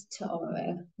agronomist or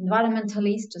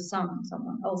environmentalist or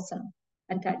someone also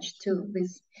attached to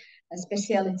this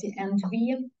specialty, and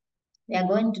we are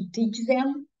going to teach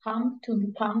them how to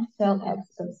become soil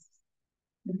experts,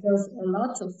 because a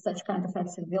lot of such kind of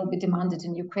experts will be demanded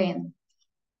in Ukraine.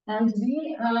 And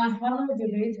we have already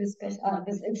agreed with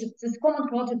this common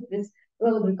project with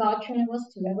Rural Agriculture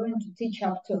University. We are going to teach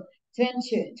up to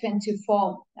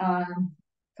 24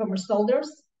 former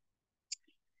soldiers.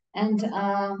 And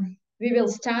we will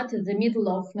start at the middle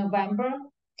of November.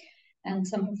 And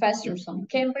some professors from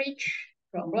Cambridge,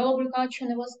 from Royal Agriculture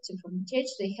University, from TH,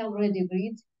 they have already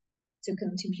agreed to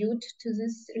contribute to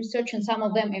this research. And some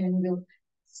of them even will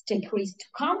take risk to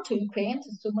come to Ukraine, to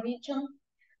Sumy region.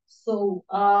 So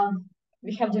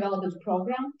we have developed a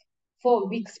program, 4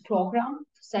 weeks program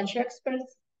for such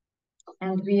experts.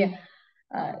 And we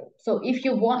so if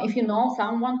you know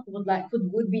someone who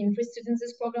would be interested in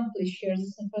this program, please share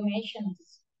this information.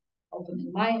 It's open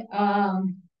in my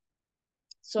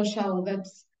social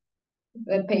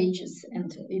web pages,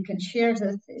 and you can share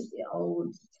this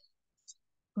or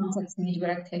contact me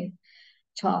directly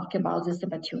talk about this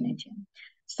opportunity.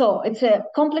 So it's a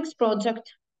complex project,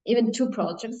 even 2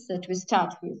 projects that we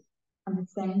start with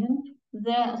understanding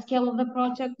the scale of the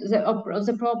project,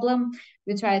 the problem.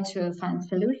 We try to find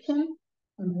solution,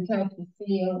 and we try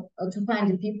to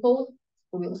find the people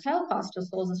who will help us to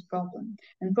solve this problem.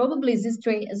 And probably this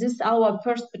our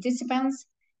first participants.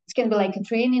 It can be like a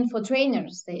training for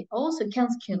trainers. They also can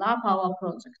scale up our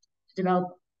project to develop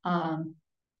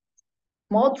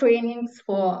more trainings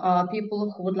for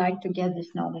people who would like to get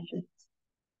this knowledge.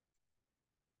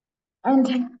 And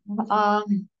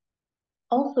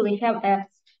also we have a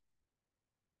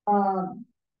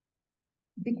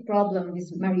big problem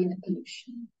with marine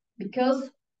pollution, because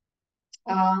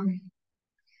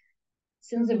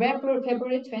since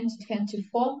February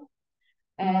 2024,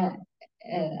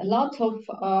 a lot of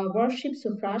warships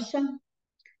of Russia,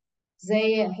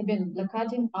 they have been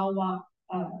blockading our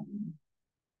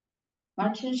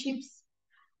merchant ships,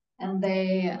 and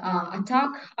they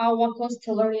attack our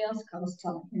coastal areas,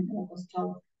 coastal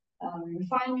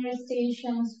refinery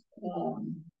stations,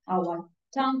 our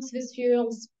tanks with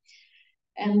fuels,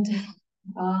 and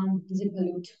they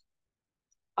pollute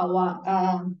our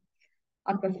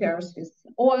aquifers with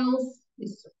oils,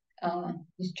 with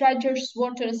discharges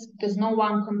waters, because no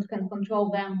one can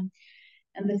control them.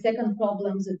 And the second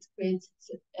problem that creates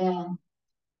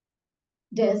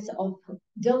death of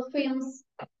dolphins.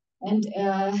 And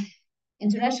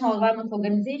International Environment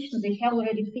Organization, they have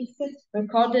already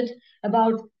recorded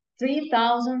about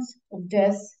 3,000 of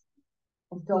deaths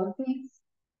of dolphins.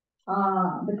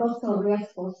 The coastal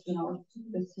areas close to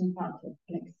the sympathetic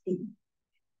Black Sea.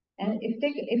 And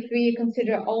if we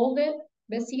consider all the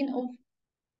basin of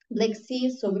Black Sea,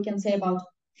 so we can say about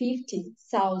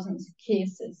 50,000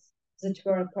 cases that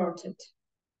were reported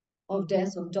of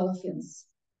death of dolphins,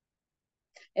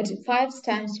 at 5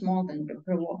 times more than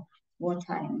per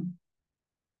wartime.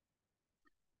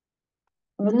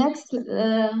 The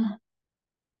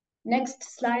next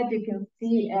slide, you can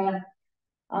see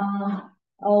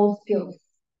oil spills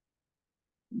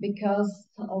because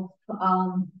of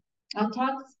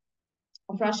attacks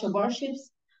of Russian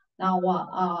warships,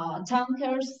 now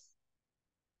tankers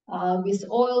with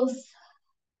oils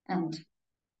and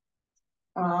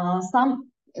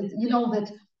some, you know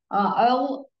that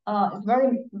oil is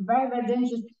very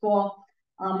dangerous for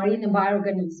marine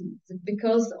bioorganisms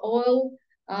because oil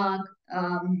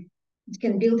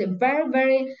can build a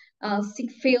very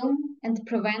thick film and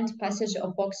prevent passage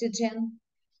of oxygen,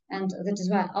 and that is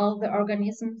why all the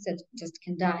organisms that just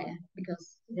can die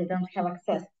because they don't have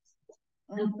access.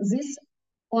 And these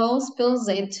oil spills,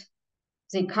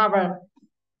 they cover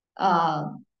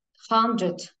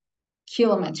 100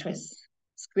 kilometers,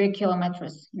 square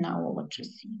kilometers in our water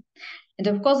sea. And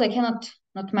of course, I cannot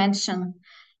not mention,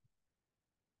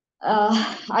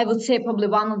 I would say probably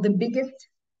one of the biggest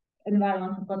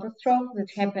environmental catastrophes that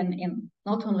happened in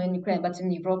not only in Ukraine but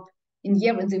in Europe, in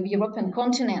the European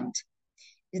continent,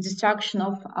 is destruction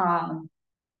of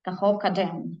Kakhovka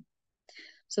Dam.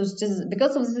 So just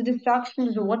because of the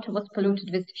destruction, the water was polluted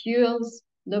with fuels,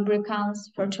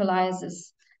 lubricants,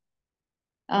 fertilizers.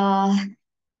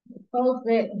 Both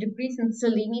the decrease in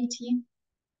salinity,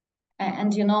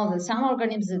 and you know that some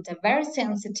organisms that are very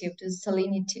sensitive to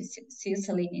salinity, sea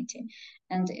salinity,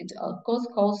 and it of course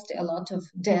caused a lot of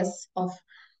deaths of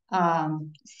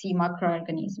sea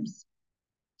microorganisms.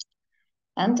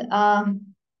 And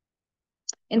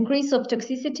increase of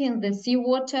toxicity in the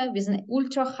seawater with an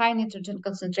ultra-high nitrogen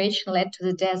concentration led to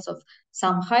the death of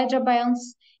some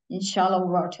hydrobionts in shallow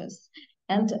waters.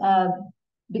 And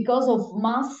because of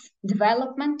mass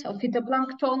development of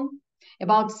phytoplankton,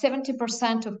 about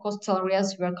 70% of coastal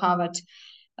areas were covered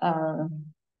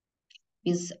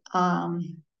with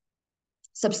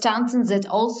substances that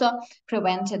also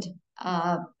prevented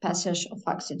passage of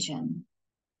oxygen.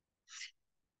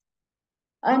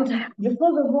 And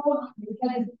before the war, we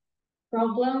had a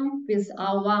problem with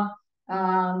our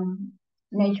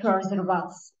nature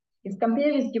reservoirs. If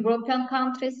compared with European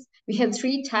countries, we had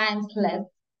 3 times less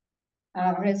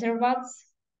reservoirs,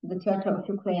 the territory of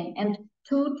Ukraine, and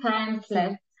 2 times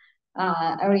less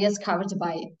areas covered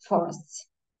by forests.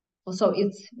 So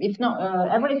it's, if not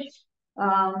average,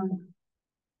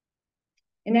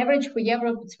 in average for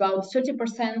Europe, it's about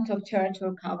 30% of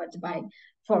territory covered by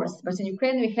forests. But in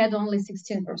Ukraine, we had only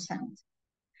 16%.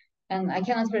 And I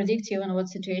cannot predict even what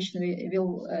situation we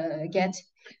will get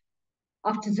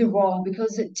after the war,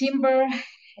 because timber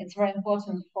is very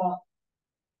important for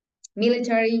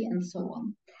military and so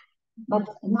on. But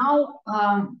now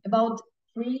about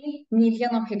 3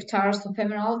 million of hectares of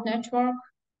emerald network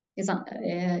is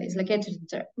located in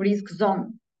the risk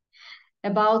zone.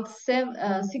 About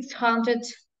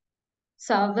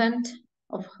 600,000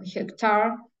 of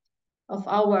hectare of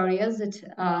our areas that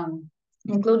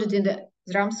included in the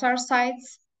Ramsar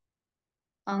sites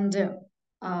under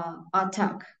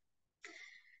attack.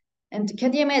 And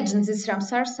can you imagine these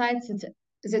Ramsar sites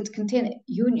that contain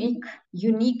unique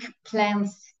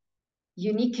plants,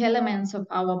 unique elements of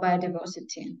our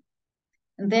biodiversity,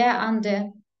 and they are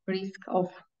under risk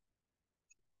of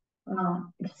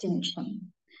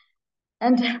extinction.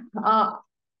 And as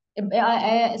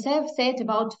I have said,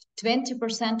 about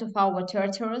 20% of our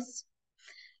territories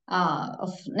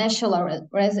of national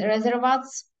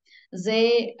reservoirs,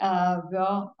 they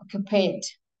were occupied.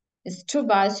 It's 2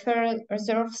 biosphere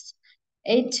reserves,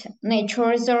 8 nature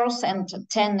reserves, and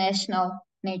 10 national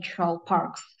natural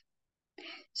parks.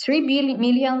 3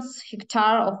 million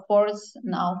hectares of forests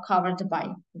now covered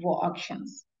by war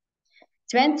actions.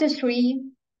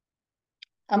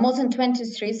 More than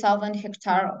 23,000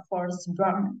 hectares of forests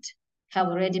burned, have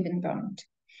already been burned.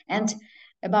 And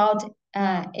about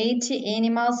 80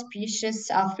 animal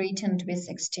species are threatened with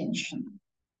extinction.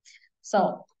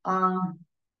 So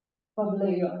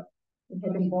probably you're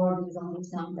getting bored with all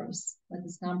these numbers, but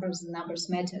these numbers matters,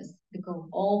 because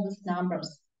all these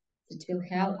numbers that will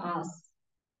help us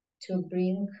to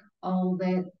bring all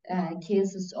the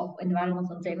cases of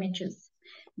environmental damages.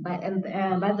 By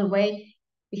the way,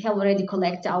 we have already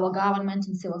collected, our government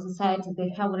and civil society, they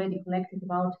have already collected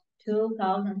about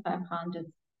 2,500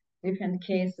 different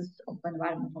cases of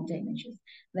environmental damages.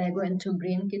 They're going to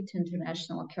bring it to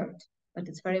international court. But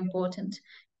it's very important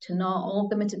to know all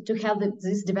the to have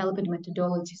these developed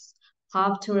methodologies,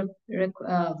 how to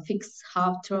fix,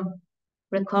 how to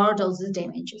record all the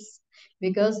damages,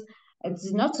 because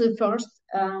it's not the first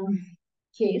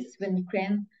case when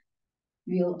Ukraine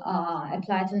will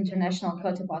apply to International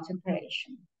Court of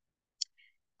Arbitration.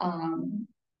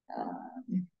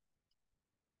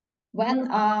 When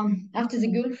after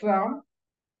the Gulf War,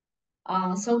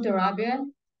 Saudi Arabia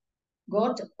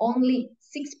got only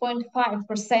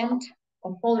 6.5%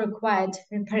 of all required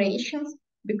reparations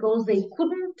because they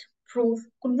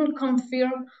couldn't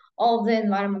confirm all the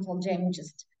environmental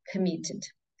damages committed.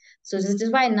 So this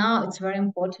is why now it's very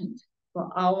important for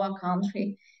our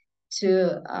country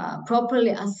to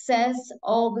properly assess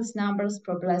all these numbers,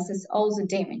 properly assess all the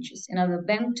damages in order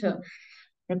then to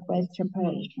request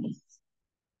reparations.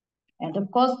 And of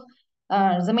course,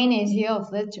 the main idea of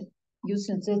that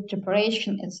using this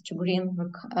reparation is to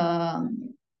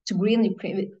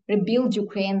rebuild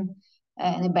Ukraine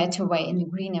in a better way, in a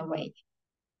greener way,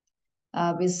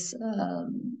 with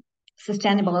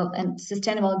sustainable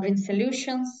green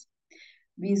solutions,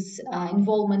 with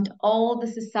involvement all the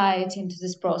society into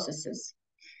these processes,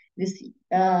 with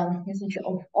usage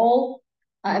of all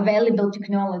available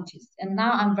technologies. And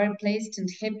now I'm very pleased and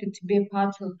happy to be a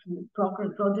part of the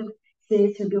project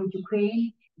Safe to Build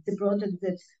Ukraine. It's a project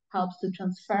that helps to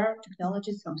transfer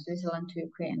technologies from Switzerland to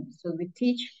Ukraine. So we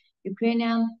teach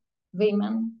Ukrainian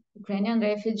women, Ukrainian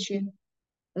refugees,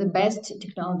 the best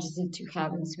technologies that you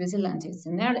have in Switzerland. It's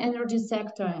in the energy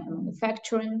sector and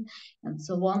manufacturing and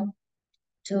so on,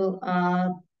 to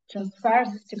transfer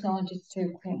these technologies to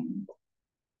Ukraine.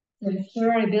 So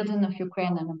ensure rebuilding of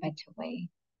Ukraine in a better way,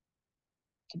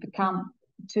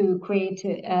 to create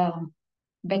a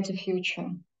better future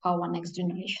for our next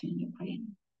generation in Ukraine.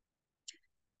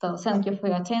 So thank you for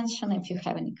your attention. If you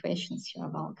have any questions, you are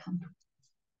welcome.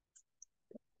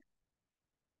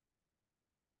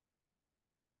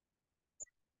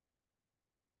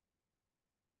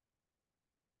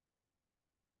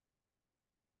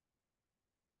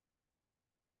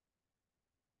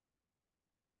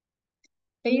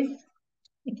 Please,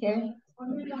 okay.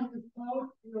 Olena, about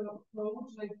your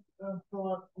project for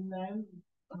land.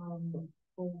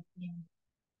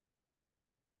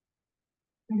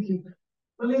 Thank you.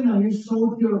 Olena, you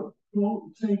showed your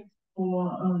project for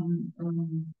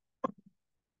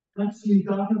actually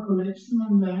data collection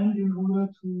on land in order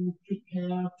to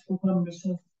prepare proper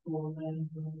measures for land.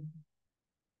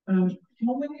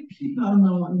 How many people are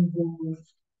now involved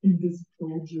in this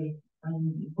project? And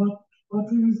what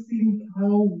do you think?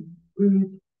 How will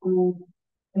it go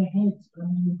ahead? I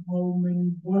mean, how many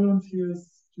volunteers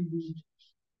do you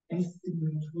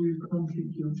estimate will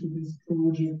contribute to this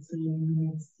project, say, in the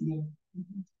next year?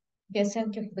 Yes,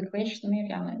 thank you for the question,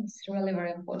 Miriam. It's really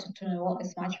very important to know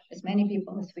as many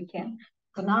people as we can.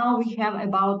 For now, we have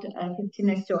about 15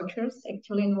 researchers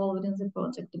actually involved in the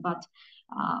project. But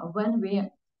when we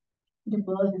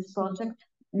deploy this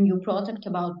new project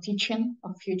about teaching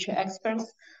of future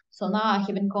experts, so now I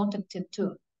have been contacted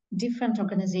to different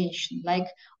organizations like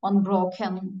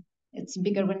Unbroken. It's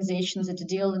big organizations that are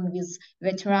dealing with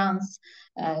veterans,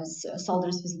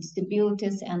 soldiers with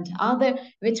disabilities, and other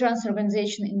veterans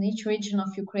organizations in each region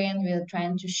of Ukraine. We are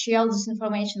trying to share this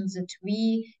information that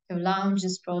we have launched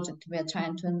this project. We are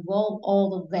trying to involve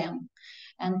all of them.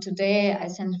 And today I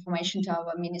sent information to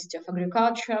our Ministry of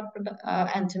Agriculture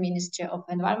and to Ministry of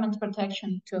Environment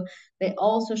Protection. They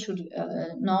also should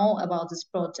know about this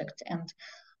project. And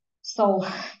so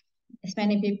as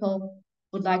many people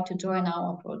would like to join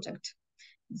our project,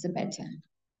 the better.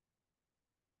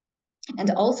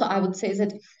 And also I would say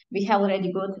that we have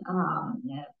already got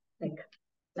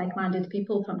like-minded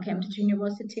people from Cambridge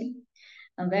University,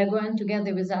 and they're going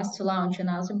together with us to launch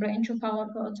another branch of our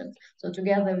project. So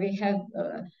together we have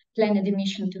planned a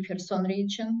mission to Kherson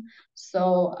region.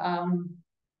 So at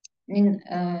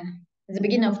the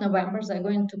beginning of November, they're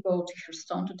going to go to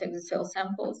Kherson to take the soil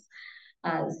samples.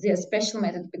 They're special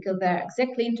method because they're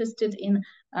exactly interested in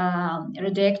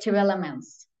radioactive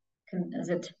elements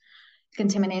that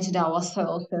contaminated our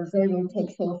soil. So they will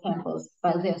take soil samples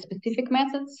by their specific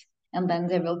methods, and then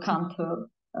they will come to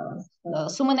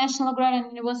Sumy National Agrarian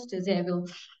University. They will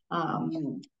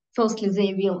firstly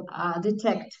they will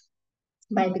detect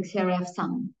by bacteria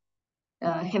some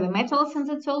heavy metals in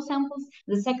the soil samples.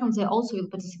 The second, they also will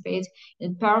participate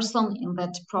in person in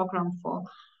that program for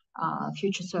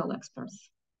future soil experts.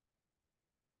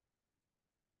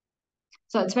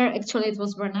 So it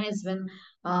was very nice when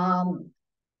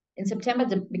in September,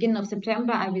 the beginning of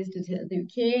September, I visited the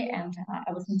UK and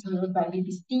I was interviewed by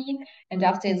BBC. And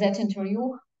after that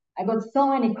interview, I got so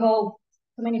many calls,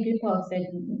 so many people said,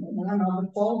 on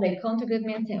the phone, they contacted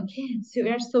me and said, okay, so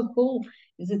you're so cool.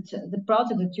 Is it the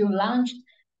project that you launched?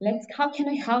 How can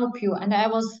I help you? And I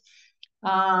was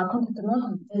contacted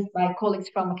not just by colleagues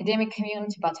from academic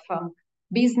community, but from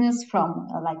business, from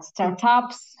like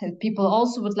startups. People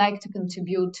also would like to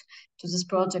contribute to this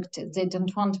project. They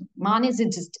don't want money, they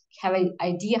just have an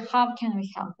idea, how can we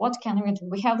help, what can we do?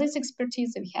 We have this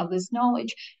expertise, we have this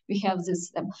knowledge, we have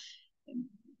this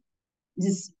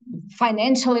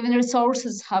financial even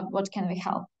resources, what can we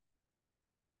help?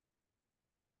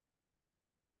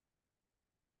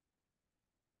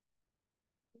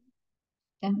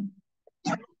 Yeah.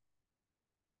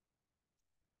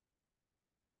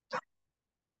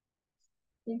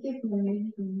 Thank you for the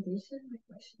amazing presentation. My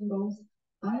question goes,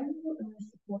 are you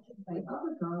supported by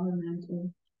other government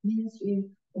or Ministry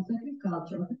of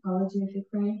Agriculture, of Ecology of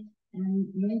Ukraine, and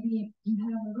maybe you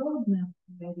have a roadmap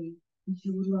already which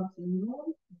you would love to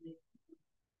enroll in the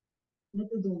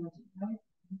methodology, right?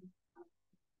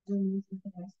 Journalists with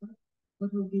an expert.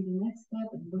 What will be the next step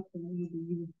and what will maybe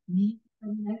you need for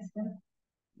the next step?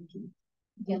 Thank you.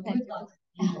 Yeah, thank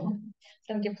you.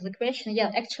 Thank you for the question.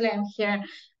 Yeah, actually, I'm here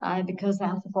because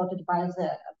I'm supported by the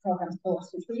program for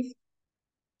cities.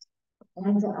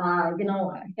 And, you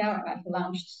know, here I've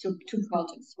launched two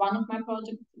projects. One of my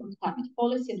projects was climate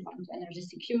policy, about energy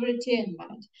security, and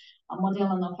about a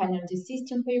model of energy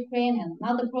system for Ukraine. And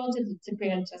another project that's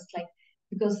appeared just like,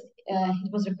 because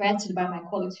it was requested by my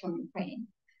colleagues from Ukraine.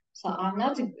 So I'm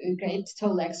not a great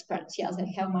tool expert. Yes, I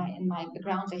have in my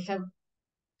background, I have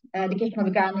educational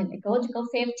background in ecological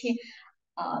safety,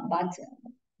 but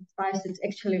price is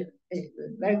actually a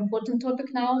very important topic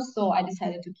now. So I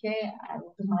decided, okay, I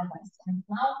will do my best. And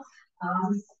now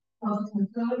this project on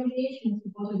soil remediation is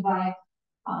supported by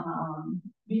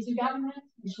British government,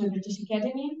 actually British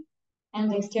Academy,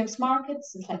 and XTX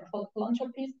markets. It's like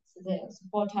philanthropists, they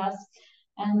support us.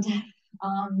 And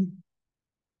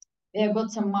they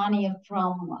got some money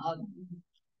from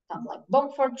like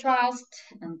Bomford Trust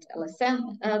and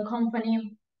LSM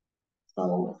company.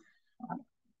 So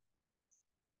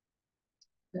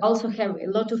we also have a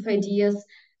lot of ideas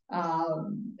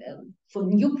for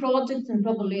new projects, and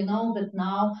probably you know that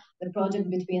now the project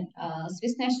between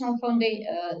Swiss National Foundation,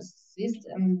 Swiss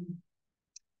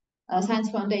Science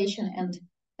Foundation, and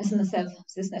SNSF,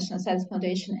 Swiss National Science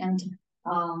Foundation, and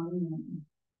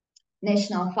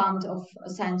National Fund of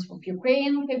Science of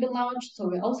Ukraine have been launched. So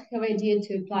we also have an idea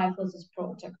to apply for this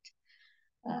project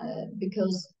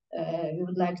because we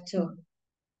would like to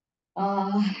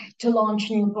launch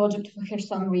a new project for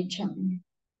Kherson region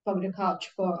for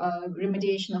agriculture, for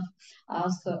remediation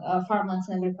of farmlands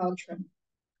and agriculture.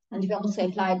 And we also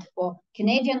applied for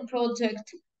Canadian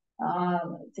project.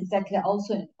 It's exactly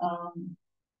also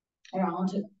around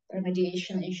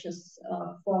remediation issues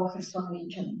for Kherson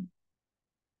region.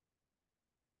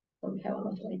 So we have a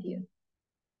lot of ideas.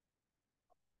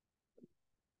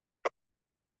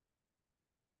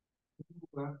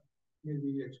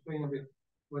 Maybe explain a bit.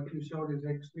 What you showed is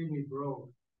extremely broad.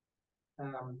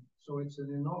 So it's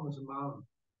an enormous amount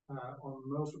on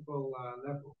multiple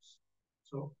levels.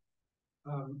 So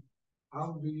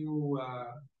how do you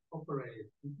operate,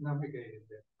 navigate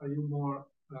it? Are you more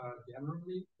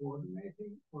generally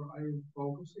coordinating, or are you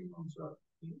focusing on certain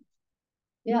things?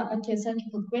 Yeah, okay, thank you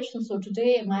for the question. So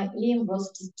today my aim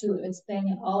was to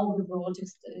explain all the broad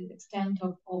extent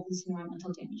of all these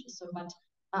environmental damages. So, but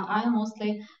I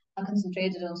mostly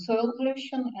concentrated on soil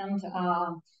pollution and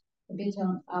a bit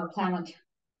on climate,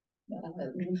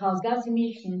 greenhouse gas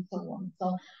emission, and so on.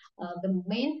 So the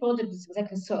main project is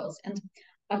exactly soils. And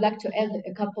I'd like to add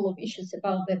a couple of issues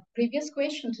about the previous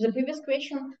question. To the previous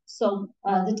question, so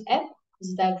that app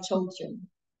that I've told you,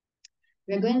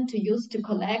 we're going to use to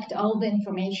collect all the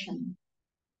information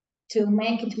to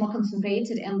make it more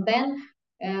concentrated, and then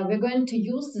we're going to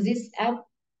use this app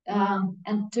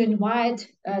and to invite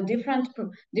different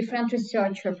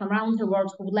researchers from around the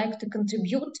world who would like to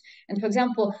contribute. And for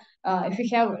example, if you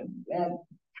have a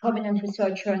prominent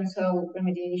researcher in soil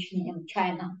remediation in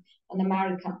China, in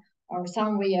America, or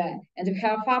somewhere, and if you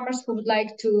have farmers who would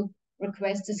like to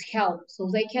request this help, so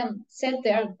they can set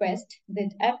their request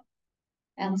that app,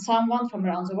 and someone from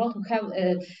around the world who have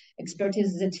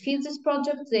expertise that fits this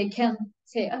project, they can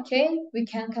say, okay, we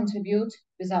can contribute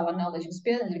with our knowledge and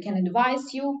spirit, and we can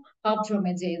advise you how to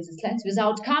remediate this lands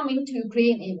without coming to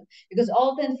Ukraine even, because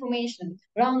all the information,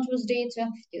 ground truth data,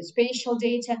 spatial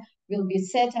data will be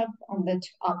set up on that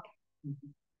app. Mm-hmm.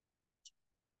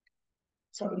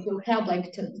 So it will help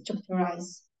like to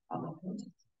chapterize our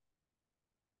project.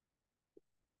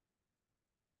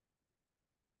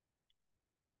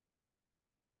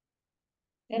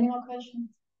 Any more questions,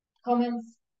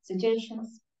 comments,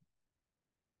 suggestions?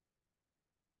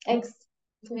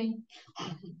 To me.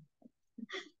 Do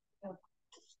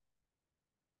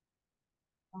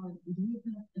you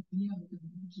have a view of the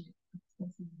budget?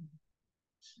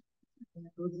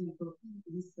 For example,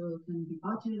 this can be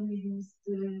utterly used,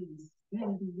 this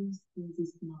can be used,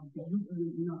 this cannot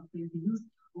be used,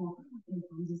 or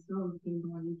from this soil can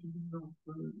go into the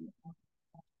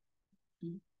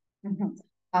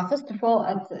First of all,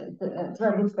 it's a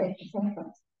very good question.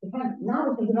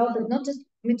 Now we developed not just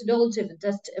methodology, but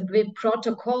just a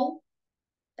protocol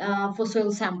for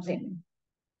soil sampling.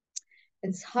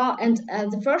 it's hard. And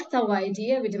the first our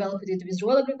idea, we developed it with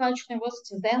Royal Agricultural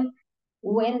University. Then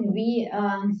when we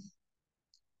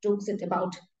took it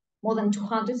about more than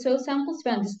 200 soil samples,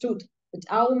 we understood that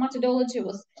our methodology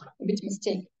was a bit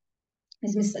mistake.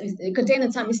 It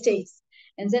contained some mistakes.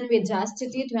 And then we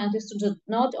adjusted it. We understood that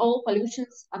not all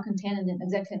pollutions are contained in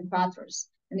exactly in craters.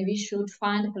 And we should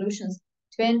find pollutions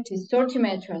 20, 30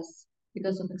 meters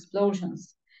because of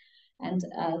explosions. And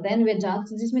then we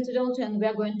adjusted this methodology, and we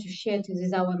are going to share it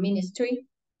with our Ministry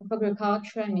of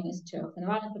Agriculture, Ministry of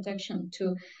Environment Protection,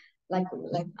 to like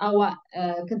our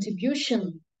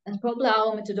contribution, and probably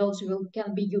our methodology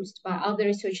can be used by other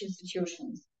research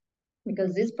institutions,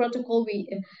 because this protocol we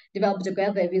developed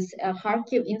together with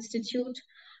Kharkiv Institute,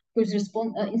 who's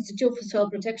Institute for Soil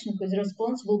Protection, who's a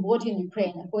responsible body in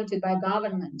Ukraine, appointed by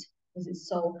government.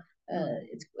 So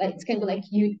it's kind of like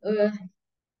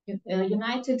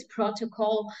united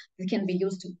protocol that can be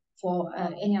used for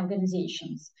any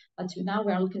organizations. But now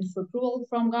we are looking for approval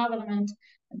from government,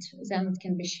 and then it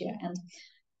can be shared. And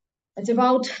it's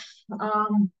about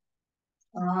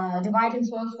dividing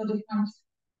soils for different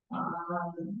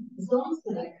zones,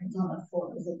 like zone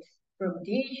for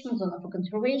remediation, zone for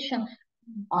conservation.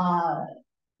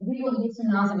 We will use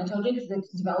another methodology that's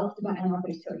developed by another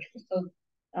researcher. So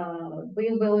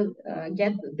we will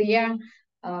get there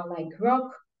like rock.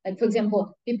 Like for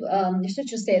example, people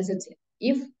researcher says that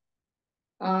if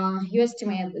you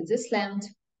estimate that this land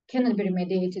cannot be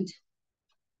remediated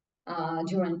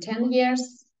during 10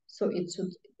 years, so it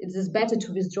is better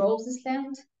to withdraw this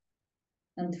land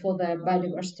and for the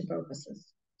biodiversity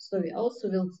purposes. So we also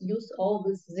will use all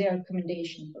this their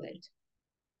recommendation for it.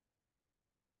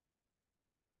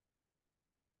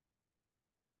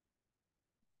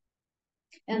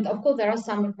 And of course, there are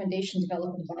some recommendations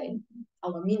developed by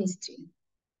our ministry,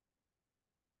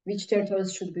 which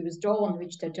territories should be withdrawn,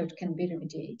 which territories can be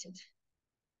remediated.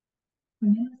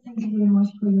 Thank you very much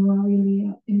for your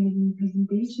really amazing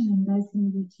presentation, and I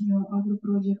think that your agro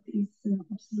project is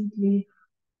absolutely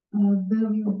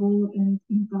valuable and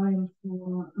entire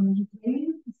for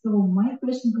Ukraine. So my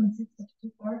question consists of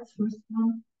two parts. First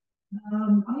one,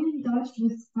 are you in touch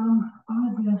with some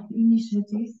other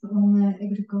initiatives on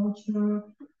agriculture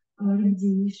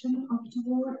remediation after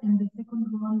war? And the second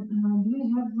one, do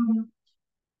you have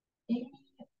any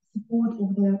support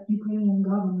of the Ukrainian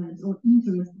government or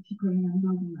interest of Ukrainian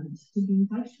government to be in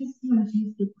touch with you and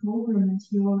use the program and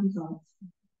your results?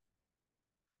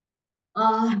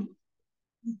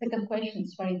 The second question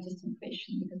is a very interesting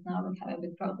question, because now we have a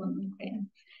big problem in Ukraine.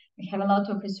 We have a lot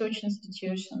of research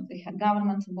institutions, we have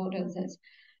government bodies that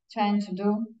trying to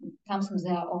do something of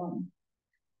their own.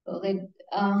 So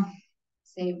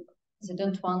they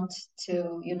don't want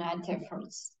to unite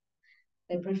efforts.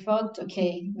 They prefer to,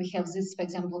 okay, we have this, for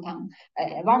example,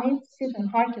 one institute in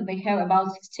Kharkiv, they have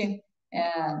about 60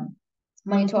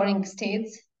 monitoring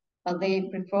states, but they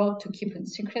prefer to keep in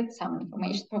secret some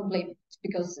information, probably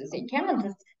because they cannot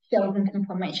just share this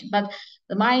information. But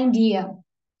my idea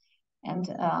and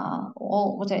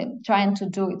all what I'm trying to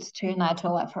do is to unite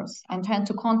all efforts. I'm trying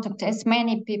to contact as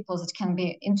many people that can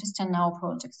be interested in our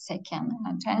projects as I can.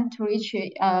 I'm trying to reach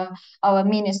our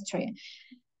ministry.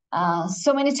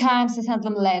 So many times I sent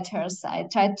them letters. I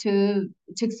tried to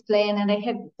explain, and I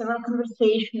had several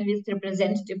conversations with the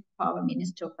representative of our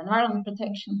Ministry of Environment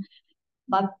Protection.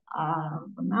 But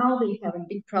now they have a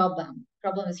big problem.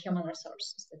 Problem is human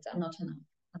resources that are not enough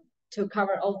to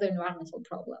cover all the environmental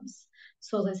problems.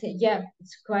 So they say, yeah,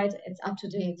 it's up to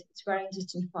date. It's very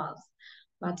interesting for us.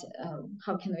 But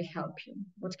how can we help you?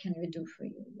 What can we do for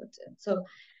you? So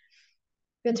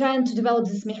we're trying to develop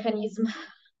this mechanism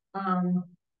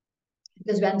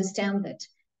because we understand that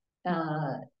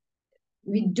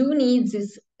we do need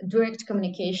this direct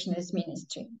communication with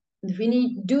ministry.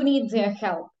 We do need their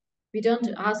help. We don't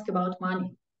ask about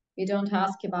money. We don't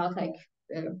ask about like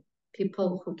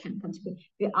people who can contribute.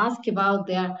 We ask about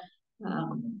their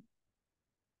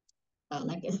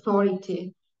like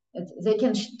authority. They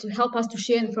can to help us to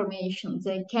share information.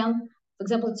 They can, for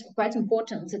example, it's quite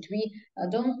important that we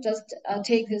don't just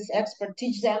take this expert,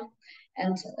 teach them,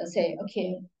 and say,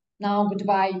 okay, now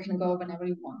goodbye, you can go whenever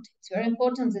you want. It's very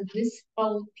important that this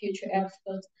all future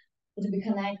experts would be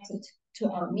connected to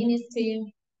our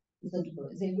ministry, that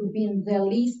they would be in the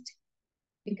list,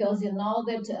 because you know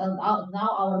that now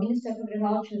our Minister of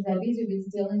Agriculture is busy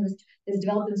with dealing with this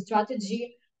developing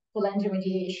strategy for land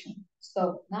remediation.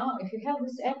 So now if you have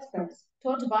these experts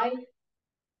taught by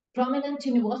prominent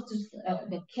universities,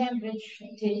 like Cambridge,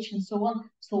 TH, and so on,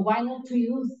 so why not to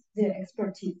use their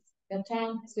expertise? We're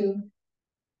trying to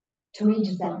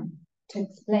reach them, to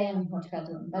explain what we're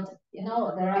doing. But you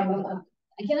know, there are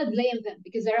I cannot blame them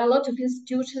because there are a lot of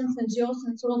institutions, NGOs,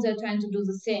 and so on that are trying to do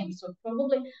the same. So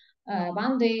probably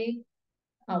one day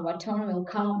our turn will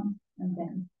come, and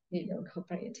then we will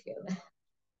cooperate together.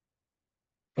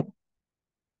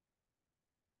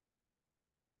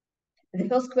 The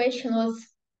first question was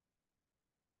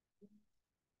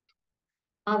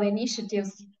our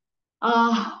initiatives.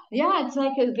 Yeah, it's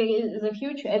like the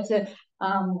future. It's a,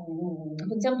 for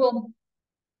example,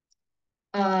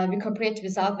 we cooperate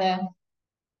with other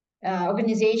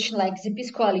organizations like the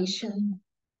Peace Coalition.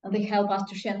 And they help us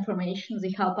to share information.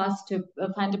 They help us to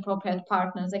find appropriate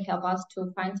partners. They help us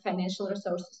to find financial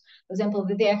resources. For example,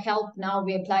 with their help, now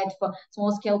we applied for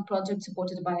small-scale projects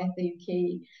supported by the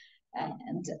UK.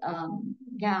 And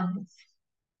yeah,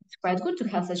 it's quite good to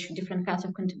have such different kinds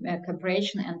of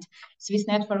cooperation. And Swiss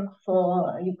Network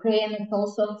for Ukraine is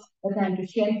also trying to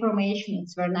share information.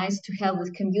 It's very nice to have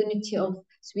this community of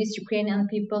Swiss Ukrainian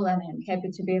people, and I'm happy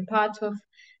to be a part of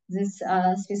this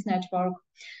Swiss Network.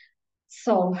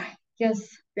 So yes,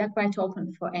 we are quite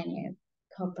open for any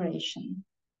cooperation.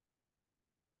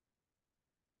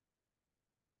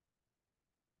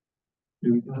 I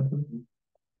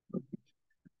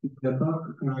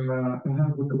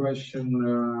have a question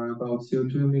about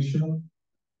CO2 emission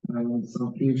and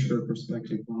some future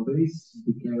perspective on this,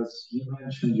 because you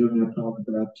mentioned during your talk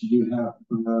that you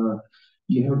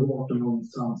have worked on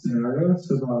some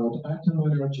scenarios about atom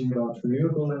energy, about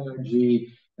renewable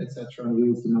energy, etc. And you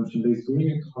also mentioned this green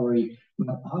recovery.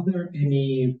 But are there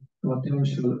any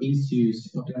potential issues,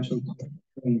 potential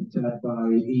constraints set by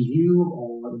EU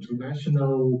or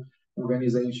international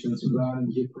organizations when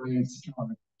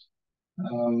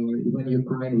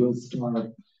Ukraine will start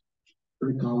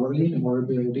recovering or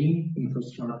building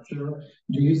infrastructure?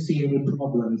 Do you see any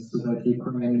problems that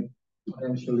Ukraine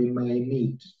potentially may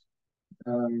meet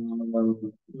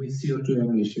with CO2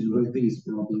 emissions, with these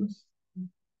problems?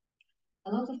 A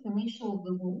lot of emission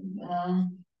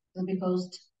will be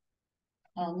caused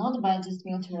not by just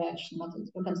military action, but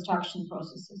the construction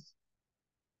processes.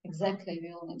 Exactly, we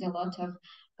will need a lot of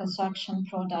construction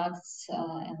products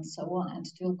and so on, and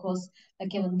it will cause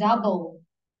like even double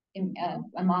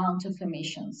amount of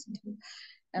emissions.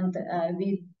 And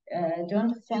we do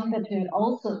understand that we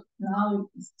also now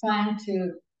it's trying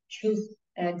to choose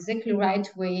exactly right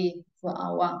way for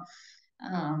our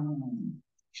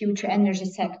future energy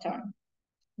sector,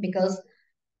 because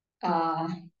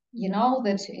you know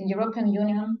that in European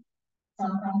Union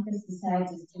some countries decided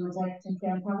to reject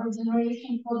nuclear power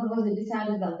generation. Probably they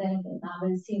decided that then now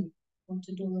they see what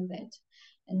to do with it.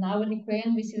 And now in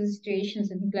Ukraine we see the situations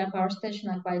that nuclear power stations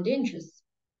are quite dangerous.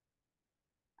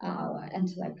 And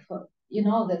like for you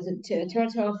know the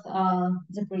territory of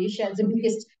Zaporizhia, the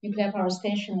biggest nuclear power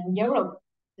station in Europe,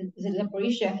 the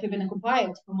Zaporizhia have been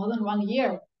occupied for more than 1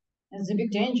 year. It's a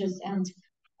big dangers, and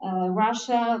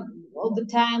Russia all the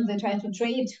time they try to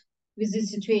trade with this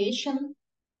situation,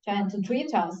 trying to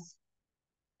treat us.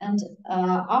 And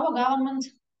our government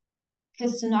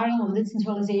has a scenario of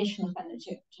decentralization of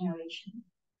energy generation.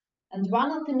 And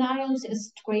one of the scenarios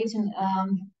is creating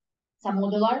some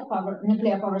modular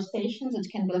nuclear power stations that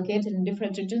can be located in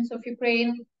different regions of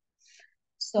Ukraine.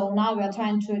 So now we are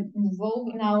trying to involve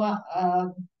in our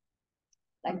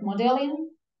like modeling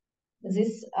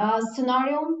this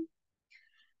scenario.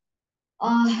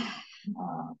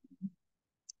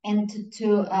 And to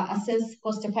assess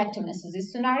cost effectiveness of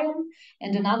this scenario,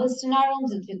 and another scenario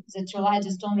that relies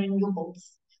just on renewables,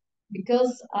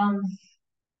 because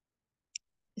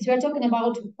if we are talking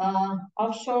about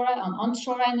offshore and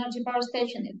onshore energy power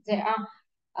stations, they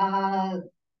are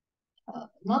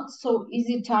not so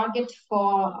easy target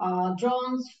for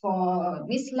drones, for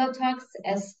missile attacks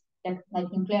as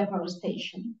like nuclear power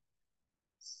station.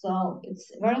 So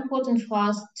it's very important for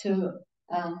us to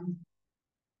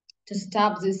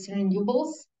stop these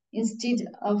renewables instead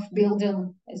of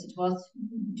building, as it was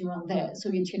during the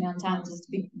Soviet Union times, this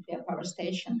big nuclear power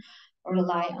station or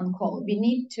rely on coal. We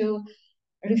need to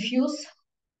refuse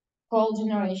coal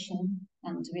generation,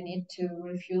 and we need to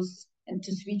refuse and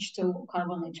to switch to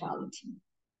carbon neutrality.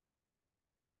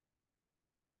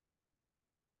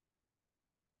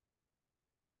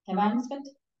 Have I answered?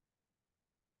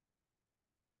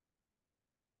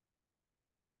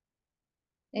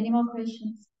 Any more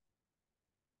questions?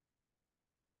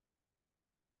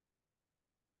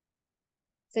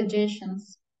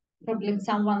 Suggestions? Probably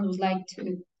someone would like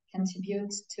to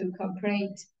contribute, to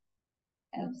cooperate,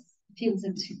 feels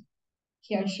that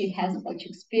he or she has much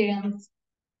experience.